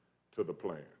to the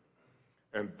plan.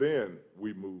 And then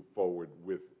we move forward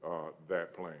with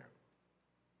that plan.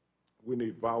 We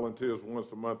need volunteers once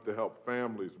a month to help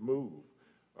families move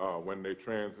when they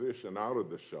transition out of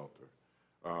the shelter.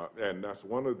 And that's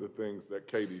one of the things that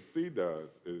KDC does,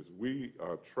 is we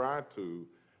try to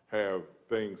have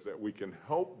things that we can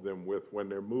help them with when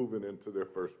they're moving into their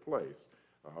first place.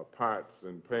 Pots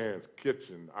and pans,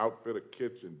 kitchen, outfit a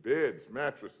kitchen, beds,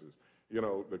 mattresses,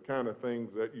 the kind of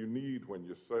things that you need when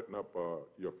you're setting up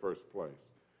your first place.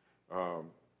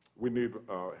 We need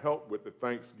help with the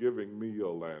Thanksgiving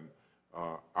meal and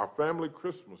our family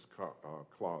Christmas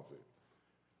closet.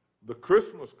 The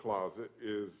Christmas closet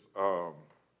is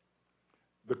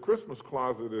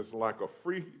like a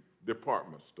free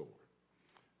department store.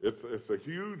 It's a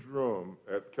huge room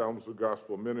at Kalamazoo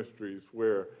Gospel Ministries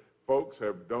where folks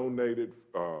have donated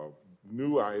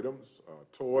new items,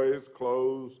 toys,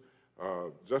 clothes,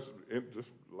 just a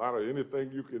lot of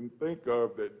anything you can think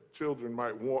of that children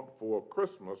might want for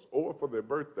Christmas or for their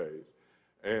birthdays.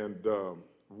 And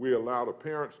we allow the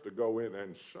parents to go in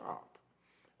and shop.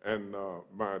 And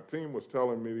my team was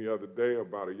telling me the other day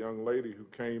about a young lady who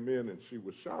came in and she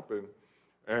was shopping,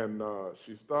 and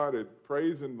she started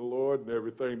praising the Lord and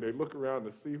everything. They look around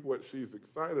to see what she's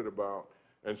excited about,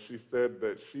 and she said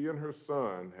that she and her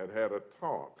son had a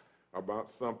talk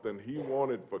about something he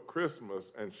wanted for Christmas,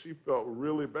 and she felt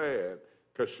really bad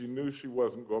because she knew she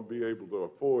wasn't going to be able to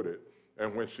afford it.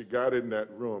 And when she got in that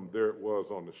room, there it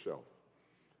was on the shelf.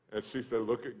 And she said,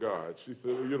 look at God. She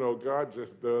said, God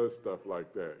just does stuff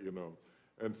like that,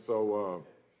 And so,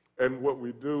 and what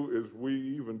we do is we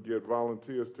even get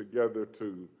volunteers together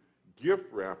to gift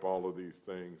wrap all of these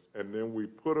things, and then we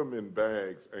put them in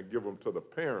bags and give them to the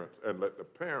parents and let the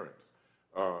parents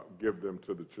give them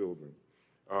to the children.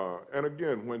 And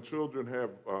again, when children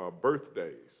have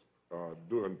birthdays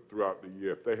throughout the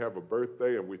year, if they have a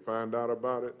birthday and we find out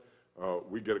about it,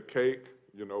 we get a cake.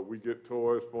 We get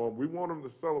toys for them. We want them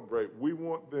to celebrate. We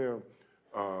want them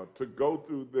to go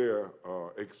through their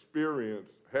experience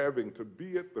having to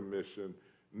be at the mission,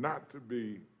 not to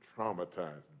be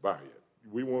traumatized by it.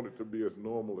 We want it to be as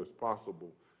normal as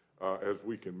possible as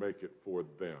we can make it for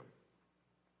them.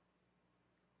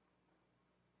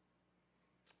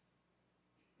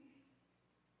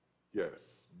 Yes,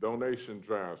 donation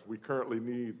drives. We currently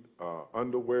need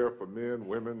underwear for men,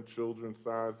 women, children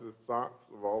sizes, socks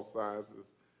of all sizes,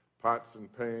 pots and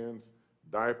pans,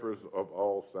 diapers of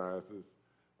all sizes,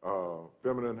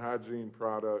 feminine hygiene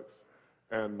products,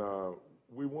 and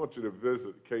we want you to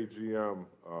visit KGM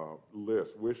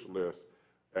wish list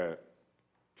at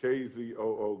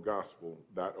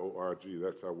kzoogospel.org.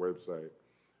 That's our website.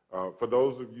 For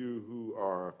those of you who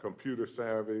are computer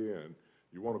savvy and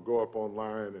you want to go up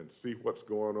online and see what's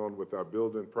going on with our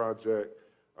building project,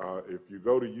 if you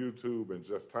go to YouTube and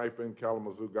just type in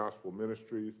Kalamazoo Gospel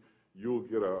Ministries, you'll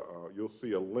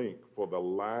see a link for the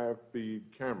live feed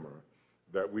camera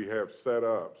that we have set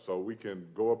up, so we can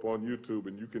go up on YouTube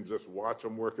and you can just watch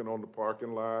them working on the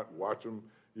parking lot, watch them,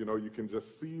 you can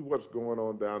just see what's going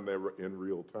on down there in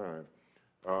real time.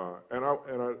 And I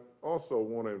also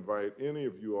want to invite any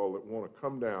of you all that want to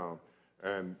come down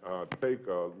and take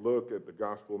a look at the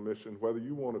gospel mission, whether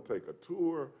you want to take a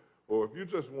tour or if you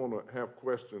just want to have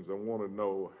questions and want to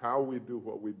know how we do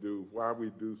what we do, why we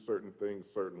do certain things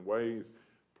certain ways,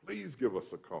 please give us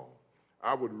a call.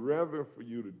 I would rather for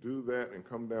you to do that and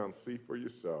come down and see for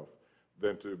yourself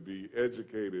than to be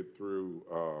educated through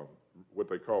what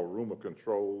they call rumor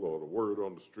control, or the word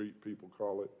on the street, people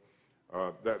call it.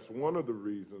 That's one of the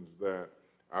reasons that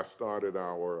I started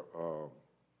our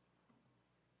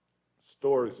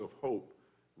Stories of Hope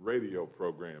radio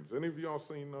programs. Any of y'all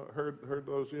seen, heard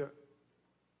those yet?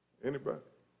 Anybody?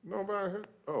 Nobody heard?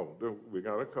 Oh, we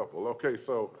got a couple. Okay,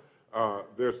 so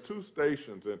there's 2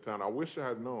 stations in town. I wish I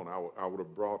had known. I would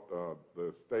have brought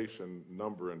the station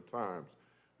number and times.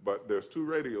 But there's 2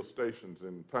 radio stations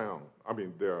in town. I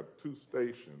mean, there are 2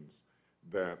 stations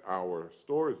that our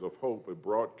Stories of Hope are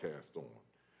broadcast on.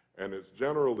 And it's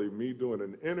generally me doing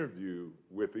an interview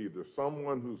with either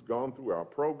someone who's gone through our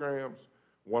programs,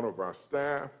 one of our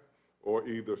staff, or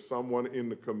either someone in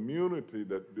the community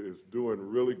that is doing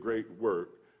really great work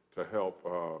to help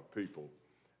people.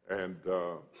 And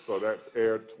so that's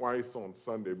aired twice on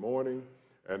Sunday morning,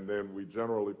 and then we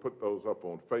generally put those up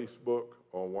on Facebook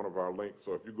on one of our links.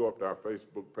 So if you go up to our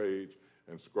Facebook page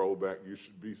and scroll back, you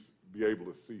should be able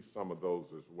to see some of those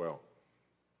as well.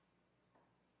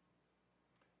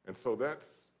 And so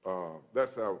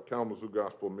that's our Kalamazoo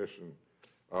Gospel Mission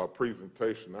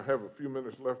presentation. I have a few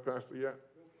minutes left, Pastor, yet?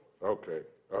 Okay.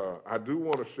 I do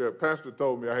want to share. Pastor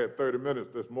told me I had 30 minutes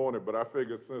this morning, but I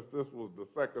figured since this was the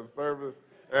 2nd service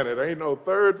and it ain't no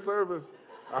 3rd service,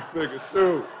 I figured,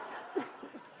 shoot,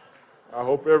 I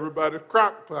hope everybody's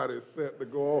crock pot is set to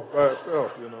go off by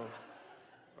itself, you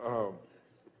know.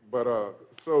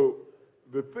 So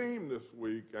the theme this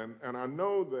week, and I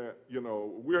know that, you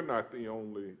know, we're not the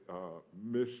only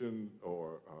mission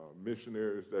or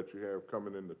missionaries that you have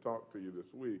coming in to talk to you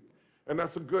this week, and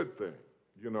that's a good thing.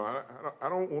 You know, I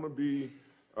don't want to be,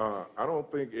 I don't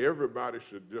think everybody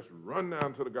should just run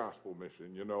down to the gospel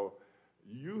mission. You know,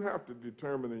 you have to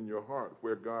determine in your heart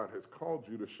where God has called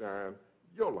you to shine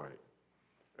your light.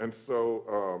 And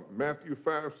so Matthew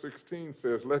 5:16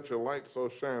 says, "Let your light so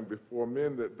shine before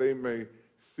men that they may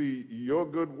see your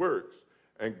good works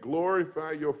and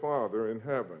glorify your Father in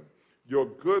heaven." Your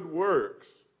good works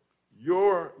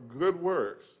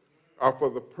are for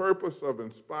the purpose of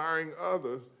inspiring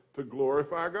others to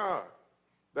glorify God.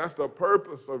 That's the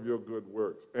purpose of your good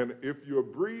works. And if you're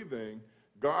breathing,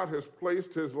 God has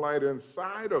placed his light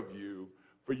inside of you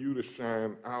for you to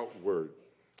shine outward.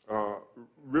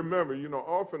 Remember, you know,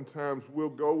 oftentimes we'll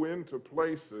go into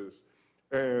places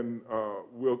and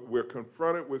we're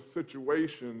confronted with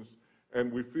situations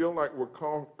and we feel like we're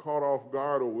caught off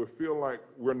guard, or we feel like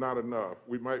we're not enough.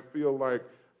 We might feel like,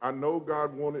 I know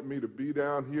God wanted me to be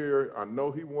down here. I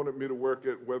know he wanted me to work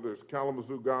at, whether it's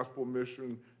Kalamazoo Gospel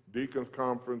Mission, Deacons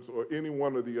Conference, or any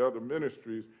one of the other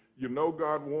ministries. You know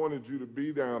God wanted you to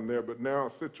be down there, but now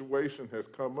a situation has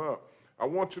come up. I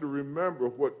want you to remember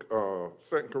what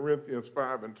 2 Corinthians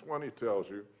 5:20 tells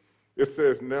you. It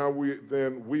says, "Now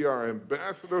we are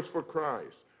ambassadors for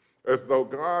Christ. As though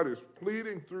God is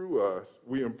pleading through us,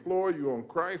 we implore you on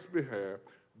Christ's behalf,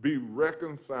 be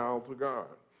reconciled to God."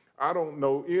 I don't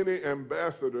know any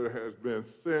ambassador has been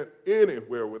sent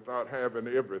anywhere without having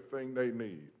everything they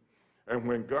need. And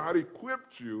when God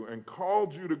equipped you and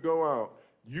called you to go out,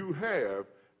 you have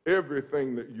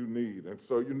everything that you need. And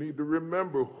so you need to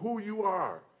remember who you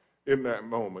are in that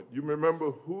moment. You remember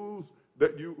whose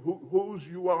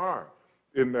you are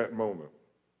in that moment.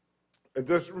 And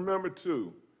just remember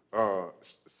too,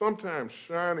 sometimes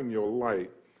shining your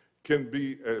light can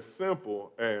be as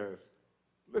simple as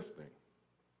listening.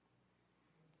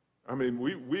 I mean,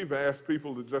 we've asked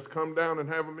people to just come down and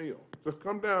have a meal. Just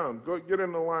come down, go get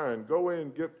in the line, go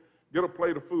in, get a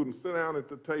plate of food and sit down at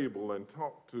the table and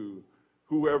talk to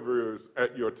whoever is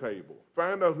at your table.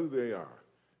 Find out who they are.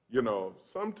 You know,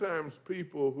 sometimes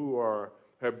people who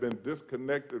have been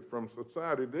disconnected from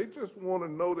society, they just want to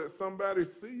know that somebody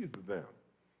sees them.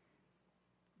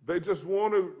 They just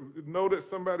want to know that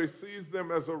somebody sees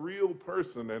them as a real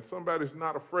person and somebody's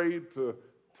not afraid to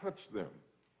touch them,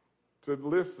 to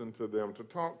listen to them, to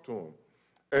talk to them.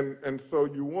 And so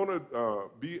you want to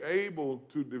be able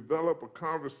to develop a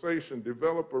conversation,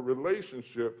 develop a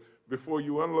relationship before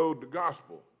you unload the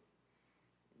gospel.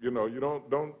 You know, you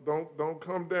don't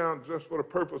come down just for the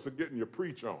purpose of getting your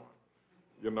preach on.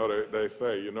 You know, they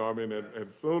say, you know, I mean, and as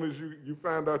soon as you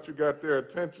find out you got their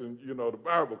attention, you know, the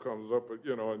Bible comes up,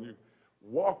 you know, and you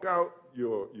walk out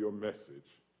your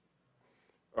message.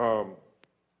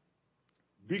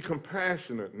 Be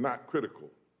compassionate, not critical.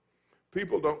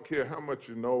 People don't care how much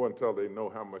you know until they know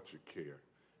how much you care.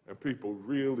 And people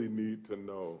really need to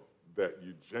know that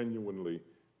you genuinely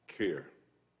care.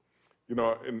 You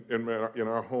know, in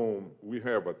our home, we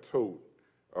have a tote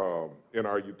in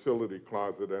our utility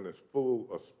closet, and it's full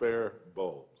of spare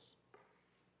bulbs.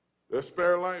 They're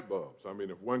spare light bulbs. I mean,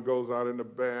 if one goes out in the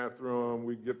bathroom,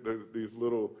 we get these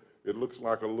little, it looks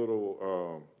like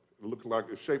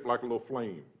it's shaped like a little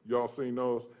flame. Y'all seen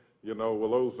those? You know, well,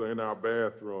 those are in our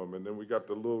bathroom, and then we got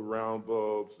the little round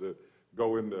bulbs that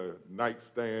go in the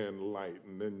nightstand light,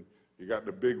 and then You got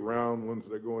the big round ones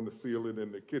that go in the ceiling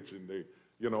in the kitchen. They,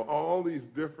 all these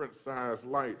different size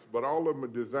lights, but all of them are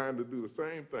designed to do the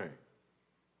same thing.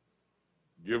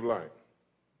 Give light.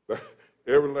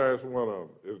 Every last one of them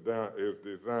is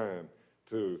designed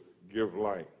to give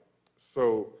light.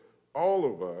 So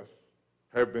all of us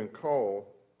have been called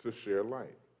to share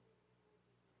light.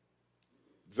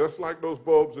 Just like those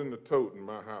bulbs in the tote in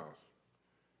my house,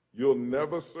 you'll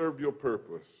never serve your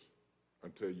purpose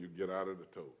until you get out of the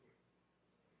tote.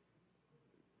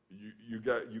 You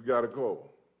got to go.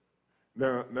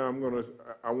 Now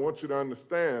I want you to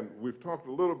understand, we've talked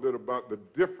a little bit about the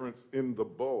difference in the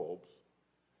bulbs.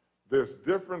 There's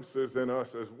differences in us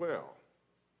as well.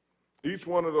 Each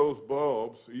one of those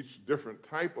bulbs, each different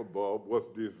type of bulb was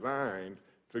designed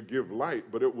to give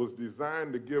light, but it was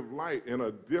designed to give light in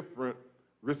a different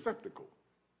receptacle.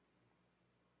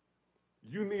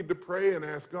 You need to pray and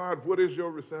ask God, what is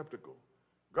your receptacle?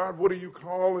 God, what are you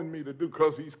calling me to do?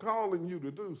 Because he's calling you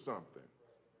to do something.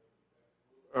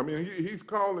 I mean, he's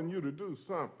calling you to do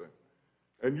something.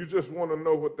 And you just want to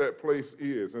know what that place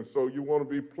is. And so you want to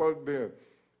be plugged in.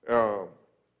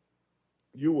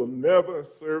 You will never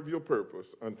serve your purpose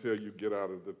until you get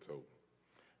out of the tote.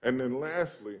 And then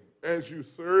lastly, as you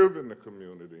serve in the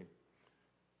community,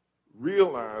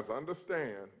 realize,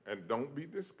 understand, and don't be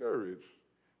discouraged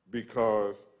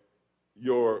because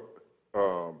your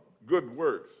good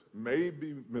works may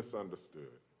be misunderstood.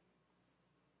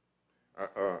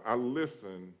 I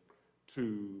listen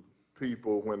to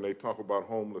people when they talk about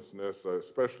homelessness,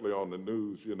 especially on the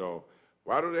news,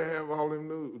 why do they have all them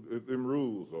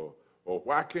rules? Or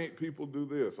why can't people do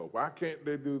this? Or why can't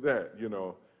they do that?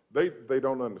 They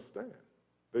don't understand.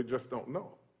 They just don't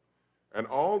know. And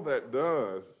all that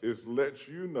does is let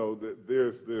you know that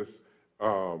there's this,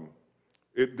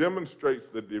 it demonstrates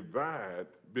the divide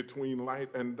between light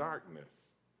and darkness.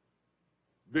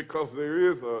 Because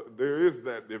there is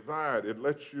that divide. It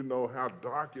lets you know how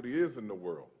dark it is in the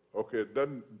world. Okay, it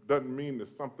doesn't mean there's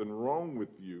something wrong with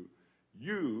you.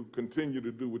 You continue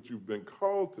to do what you've been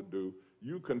called to do.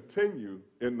 You continue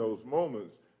in those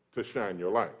moments to shine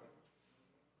your light.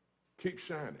 Keep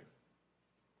shining.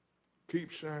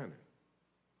 Keep shining.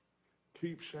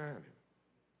 Keep shining.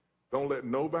 Don't let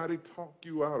nobody talk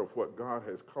you out of what God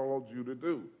has called you to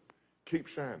do. Keep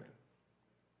shining.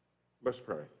 Let's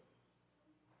pray.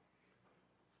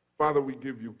 Father, we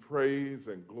give you praise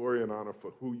and glory and honor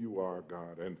for who you are,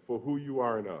 God, and for who you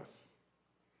are in us.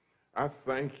 I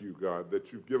thank you, God,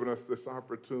 that you've given us this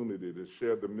opportunity to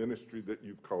share the ministry that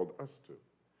you've called us to.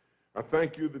 I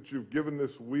thank you that you've given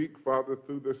this week, Father,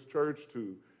 through this church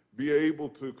to be able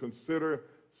to consider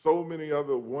so many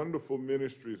other wonderful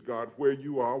ministries, God, where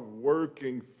you are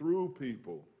working through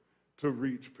people to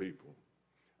reach people.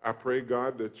 I pray,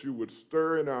 God, that you would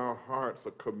stir in our hearts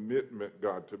a commitment,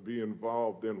 God, to be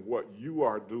involved in what you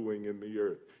are doing in the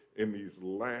earth in these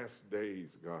last days,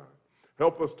 God.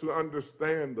 Help us to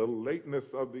understand the lateness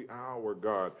of the hour,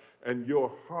 God, and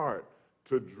your heart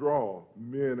to draw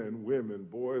men and women,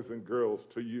 boys and girls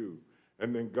to you.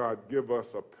 And then, God, give us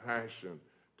a passion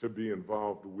to be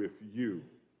involved with you.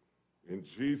 In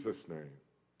Jesus' name,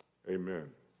 amen.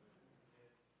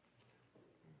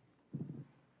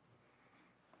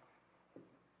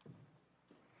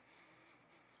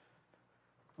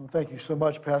 Well, thank you so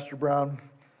much, Pastor Brown.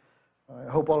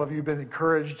 I hope all of you have been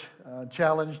encouraged,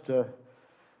 challenged to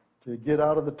get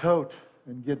out of the tote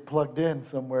and get plugged in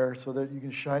somewhere so that you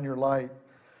can shine your light.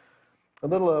 A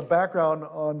little background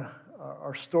on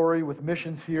our story with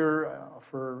missions here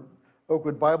for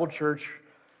Oakwood Bible Church.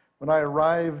 When I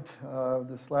arrived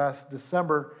this last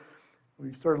December,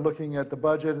 we started looking at the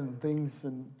budget and things,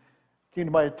 and it came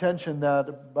to my attention that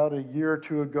about a year or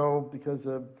two ago, because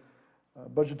of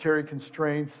budgetary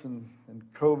constraints and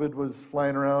COVID was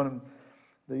flying around, and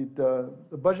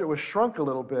the budget was shrunk a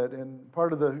little bit, and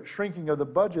part of the shrinking of the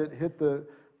budget hit the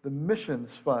missions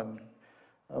fund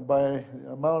by an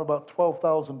amount of about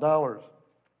 $12,000.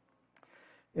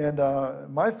 And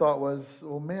my thought was,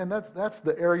 well, man, that's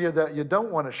the area that you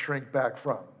don't want to shrink back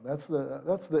from. That's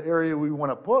the area we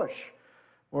want to push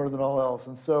more than all else.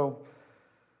 And so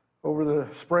over the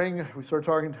spring, we started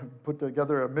talking to put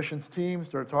together a missions team,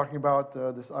 started talking about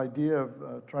this idea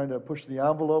of trying to push the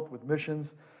envelope with missions.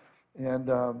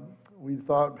 And we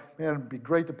thought, man, it'd be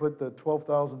great to put the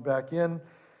 $12,000 back in,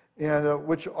 and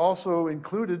which also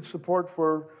included support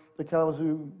for the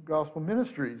Kalamazoo Gospel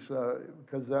Ministries,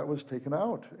 because that was taken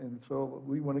out. And so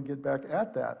we want to get back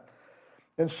at that.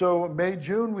 And so May,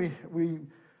 June, we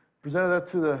presented that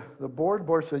to the board. The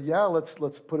board said, yeah, let's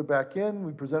put it back in.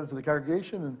 We presented it to the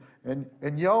congregation,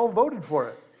 and y'all voted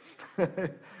for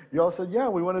it. Y'all said, yeah,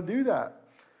 we want to do that.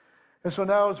 And so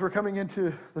now as we're coming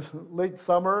into the late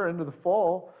summer, into the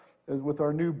fall, with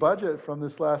our new budget from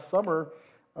this last summer,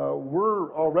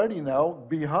 we're already now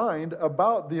behind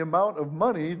about the amount of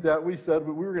money that we said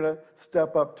we were going to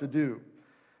step up to do.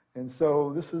 And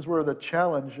so this is where the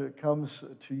challenge comes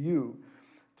to you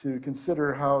to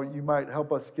consider how you might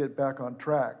help us get back on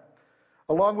track.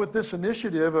 Along with this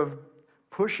initiative of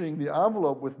pushing the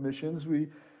envelope with missions, we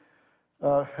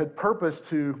had purposed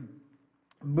to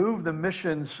move the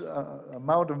missions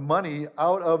amount of money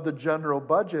out of the general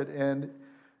budget and,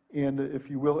 if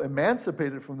you will,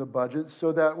 emancipate it from the budget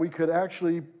so that we could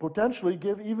actually potentially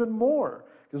give even more.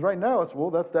 Because right now it's,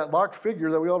 well, that's that locked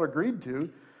figure that we all agreed to.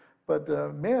 But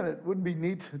man, it wouldn't be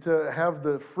neat to have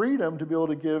the freedom to be able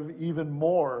to give even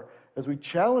more as we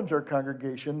challenge our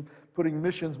congregation, putting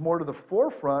missions more to the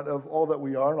forefront of all that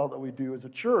we are and all that we do as a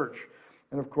church.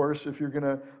 And of course, if you're going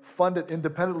to fund it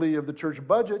independently of the church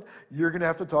budget, you're going to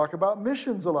have to talk about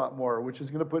missions a lot more, which is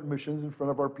going to put missions in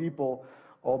front of our people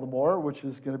all the more, which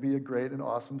is going to be a great and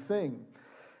awesome thing.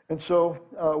 And so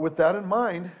with that in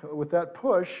mind, with that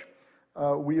push,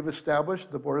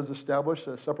 the board has established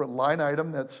a separate line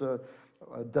item that's a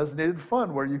designated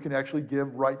fund where you can actually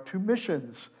give right to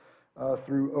missions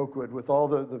through Oakwood with all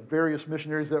the various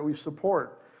missionaries that we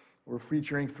support. We're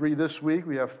featuring 3 this week.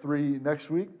 We have 3 next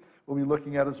week we'll be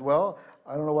looking at as well.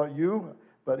 I don't know about you,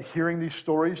 but hearing these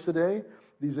stories today,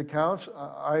 these accounts,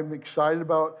 I'm excited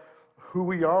about who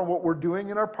we are and what we're doing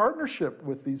in our partnership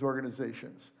with these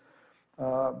organizations.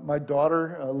 My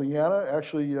daughter, Leanna,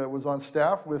 actually was on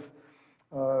staff with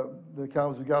the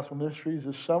Calvary of Gospel Ministries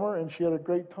this summer, and she had a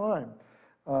great time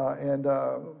and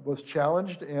was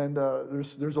challenged, and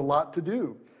there's a lot to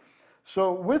do.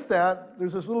 So with that,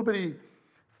 there's this little bitty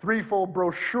 3-fold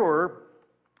brochure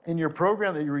in your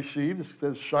program that you received. It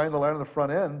says Shine the Light on the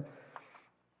front end.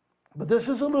 But this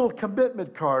is a little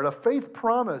commitment card, a faith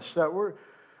promise that we're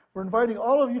inviting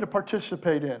all of you to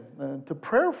participate in and to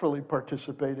prayerfully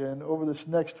participate in over this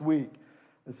next week.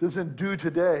 This isn't due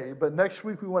today, but next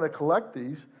week we want to collect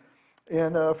these.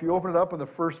 And if you open it up on the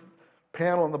first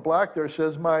panel in the black there, it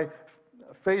says, my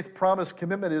faith promise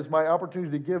commitment is my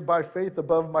opportunity to give by faith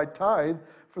above my tithe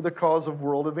for the cause of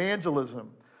world evangelism.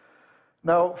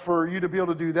 Now, for you to be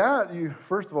able to do that, you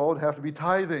first of all would have to be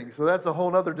tithing. So that's a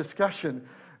whole other discussion.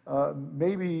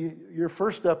 Maybe your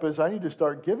first step is I need to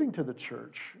start giving to the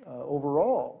church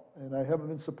overall, and I haven't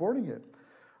been supporting it.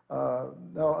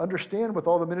 Now, understand with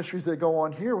all the ministries that go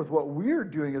on here, with what we're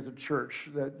doing as a church,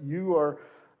 that you are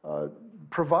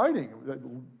providing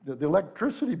the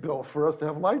electricity bill for us to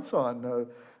have lights on,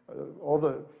 all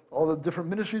the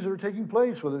different ministries that are taking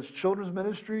place, whether it's children's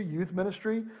ministry, youth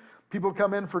ministry. People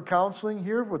come in for counseling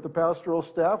here with the pastoral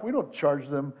staff. We don't charge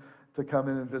them to come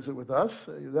in and visit with us.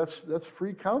 That's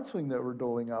free counseling that we're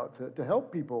doling out to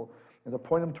help people and to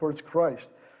point them towards Christ.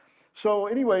 So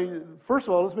anyway, first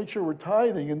of all, let's make sure we're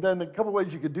tithing. And then a couple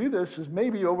ways you could do this is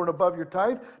maybe over and above your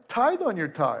tithe on your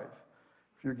tithe.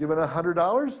 If you're giving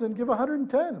 $100, then give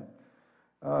 $110.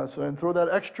 And throw that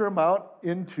extra amount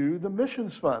into the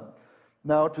missions fund.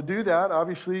 Now, to do that,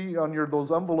 obviously, on those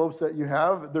envelopes that you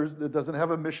have, it doesn't have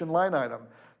a mission line item.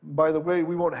 By the way,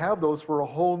 we won't have those for a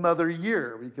whole nother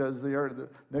year because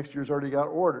next year's already got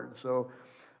ordered. So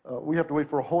we have to wait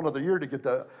for a whole nother year to get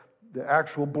the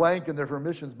actual blank in there for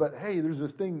missions. But hey, there's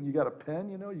this thing, you got a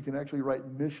pen, you can actually write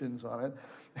missions on it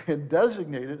and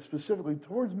designate it specifically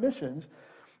towards missions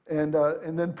and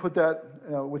then put that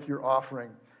with your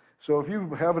offering. So if you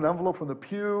have an envelope from the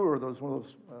pew or one of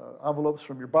those envelopes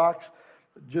from your box,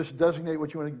 just designate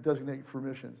what you want to designate for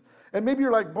missions. And maybe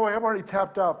you're like, boy, I'm already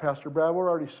tapped out, Pastor Brad. We're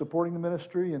already supporting the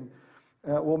ministry. And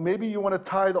well, maybe you want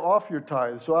to tithe off your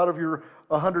tithe. So out of your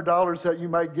 $100 that you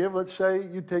might give, let's say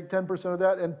you take 10% of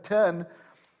that, and 10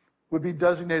 would be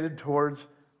designated towards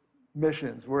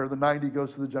missions, where the 90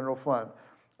 goes to the general fund.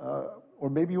 Or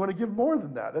maybe you want to give more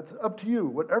than that. It's up to you.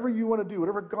 Whatever you want to do,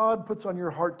 whatever God puts on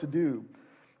your heart to do.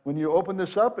 When you open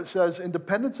this up, it says,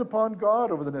 independence upon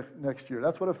God over the next year.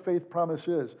 That's what a faith promise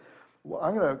is. Well,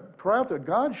 I'm going to cry out to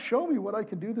God, show me what I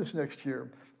can do this next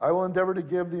year. I will endeavor to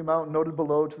give the amount noted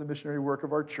below to the missionary work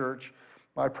of our church.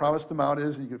 My promised amount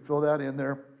is, and you can fill that in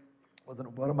there,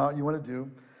 what amount you want to do.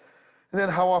 And then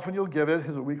how often you'll give it.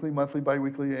 Is it weekly, monthly,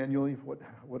 biweekly, annually,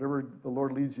 whatever the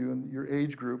Lord leads you in your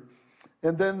age group.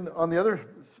 And then on the other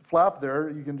flap there,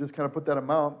 you can just kind of put that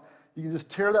amount. You can just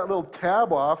tear that little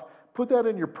tab off, put that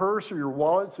in your purse or your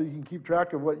wallet so you can keep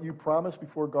track of what you promised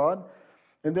before God.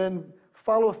 And then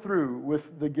follow through with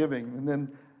the giving. And then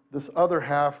this other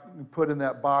half you put in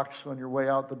that box on your way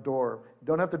out the door. You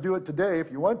don't have to do it today.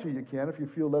 If you want to, you can, if you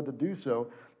feel led to do so.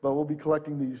 But we'll be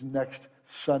collecting these next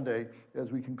Sunday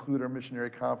as we conclude our missionary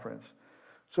conference.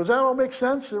 So does that all make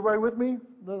sense? Everybody with me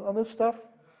on this stuff?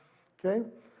 Okay,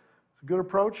 it's a good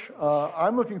approach.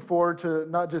 I'm looking forward to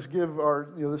not just give our,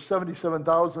 the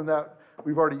 77,000 that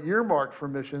we've already earmarked for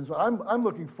missions. I'm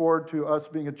looking forward to us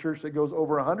being a church that goes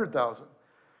over 100,000.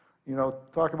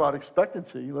 Talk about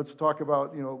expectancy. Let's talk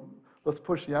about, let's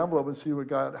push the envelope and see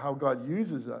how God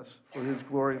uses us for His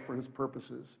glory and for His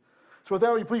purposes. So with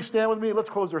that, will you please stand with me? Let's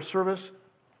close our service.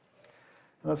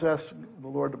 And let's ask the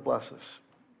Lord to bless us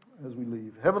as we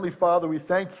leave. Heavenly Father, we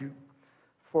thank you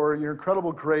for your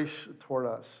incredible grace toward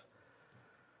us.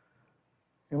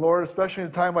 And Lord, especially in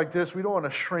a time like this, we don't want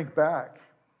to shrink back.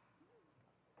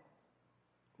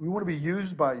 We want to be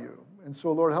used by you. And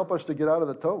so, Lord, help us to get out of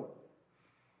the tote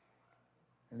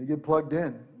and to get plugged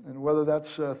in. And whether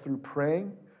that's through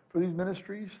praying for these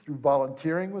ministries, through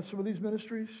volunteering with some of these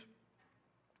ministries,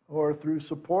 or through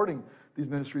supporting these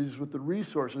ministries with the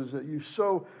resources that you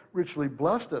so richly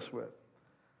blessed us with.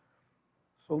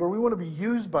 So, Lord, we want to be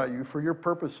used by you for your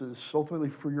purposes, ultimately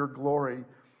for your glory,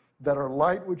 that our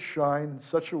light would shine in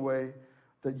such a way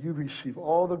that you receive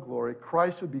all the glory.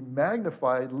 Christ would be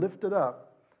magnified, lifted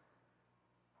up,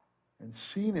 and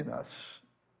seen in us,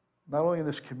 not only in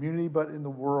this community, but in the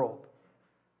world.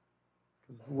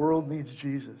 Because the world needs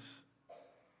Jesus.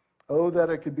 Oh, that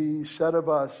it could be said of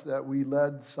us that we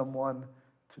led someone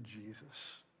to Jesus.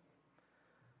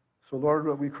 So,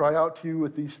 Lord, we cry out to you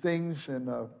with these things, and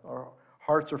our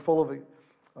hearts are full of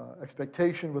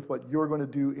expectation with what you're going to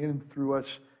do in and through us,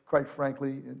 quite frankly,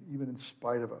 and even in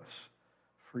spite of us,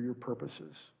 for your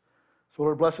purposes. So,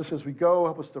 Lord, bless us as we go.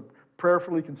 Help us to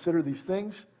prayerfully consider these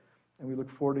things, and we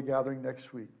look forward to gathering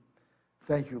next week.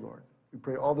 Thank you, Lord. We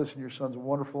pray all this in your Son's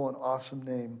wonderful and awesome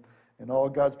name. And all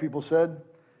God's people said,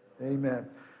 amen.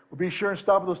 Well, be sure and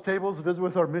stop at those tables, visit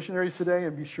with our missionaries today,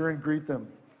 and be sure and greet them.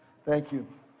 Thank you.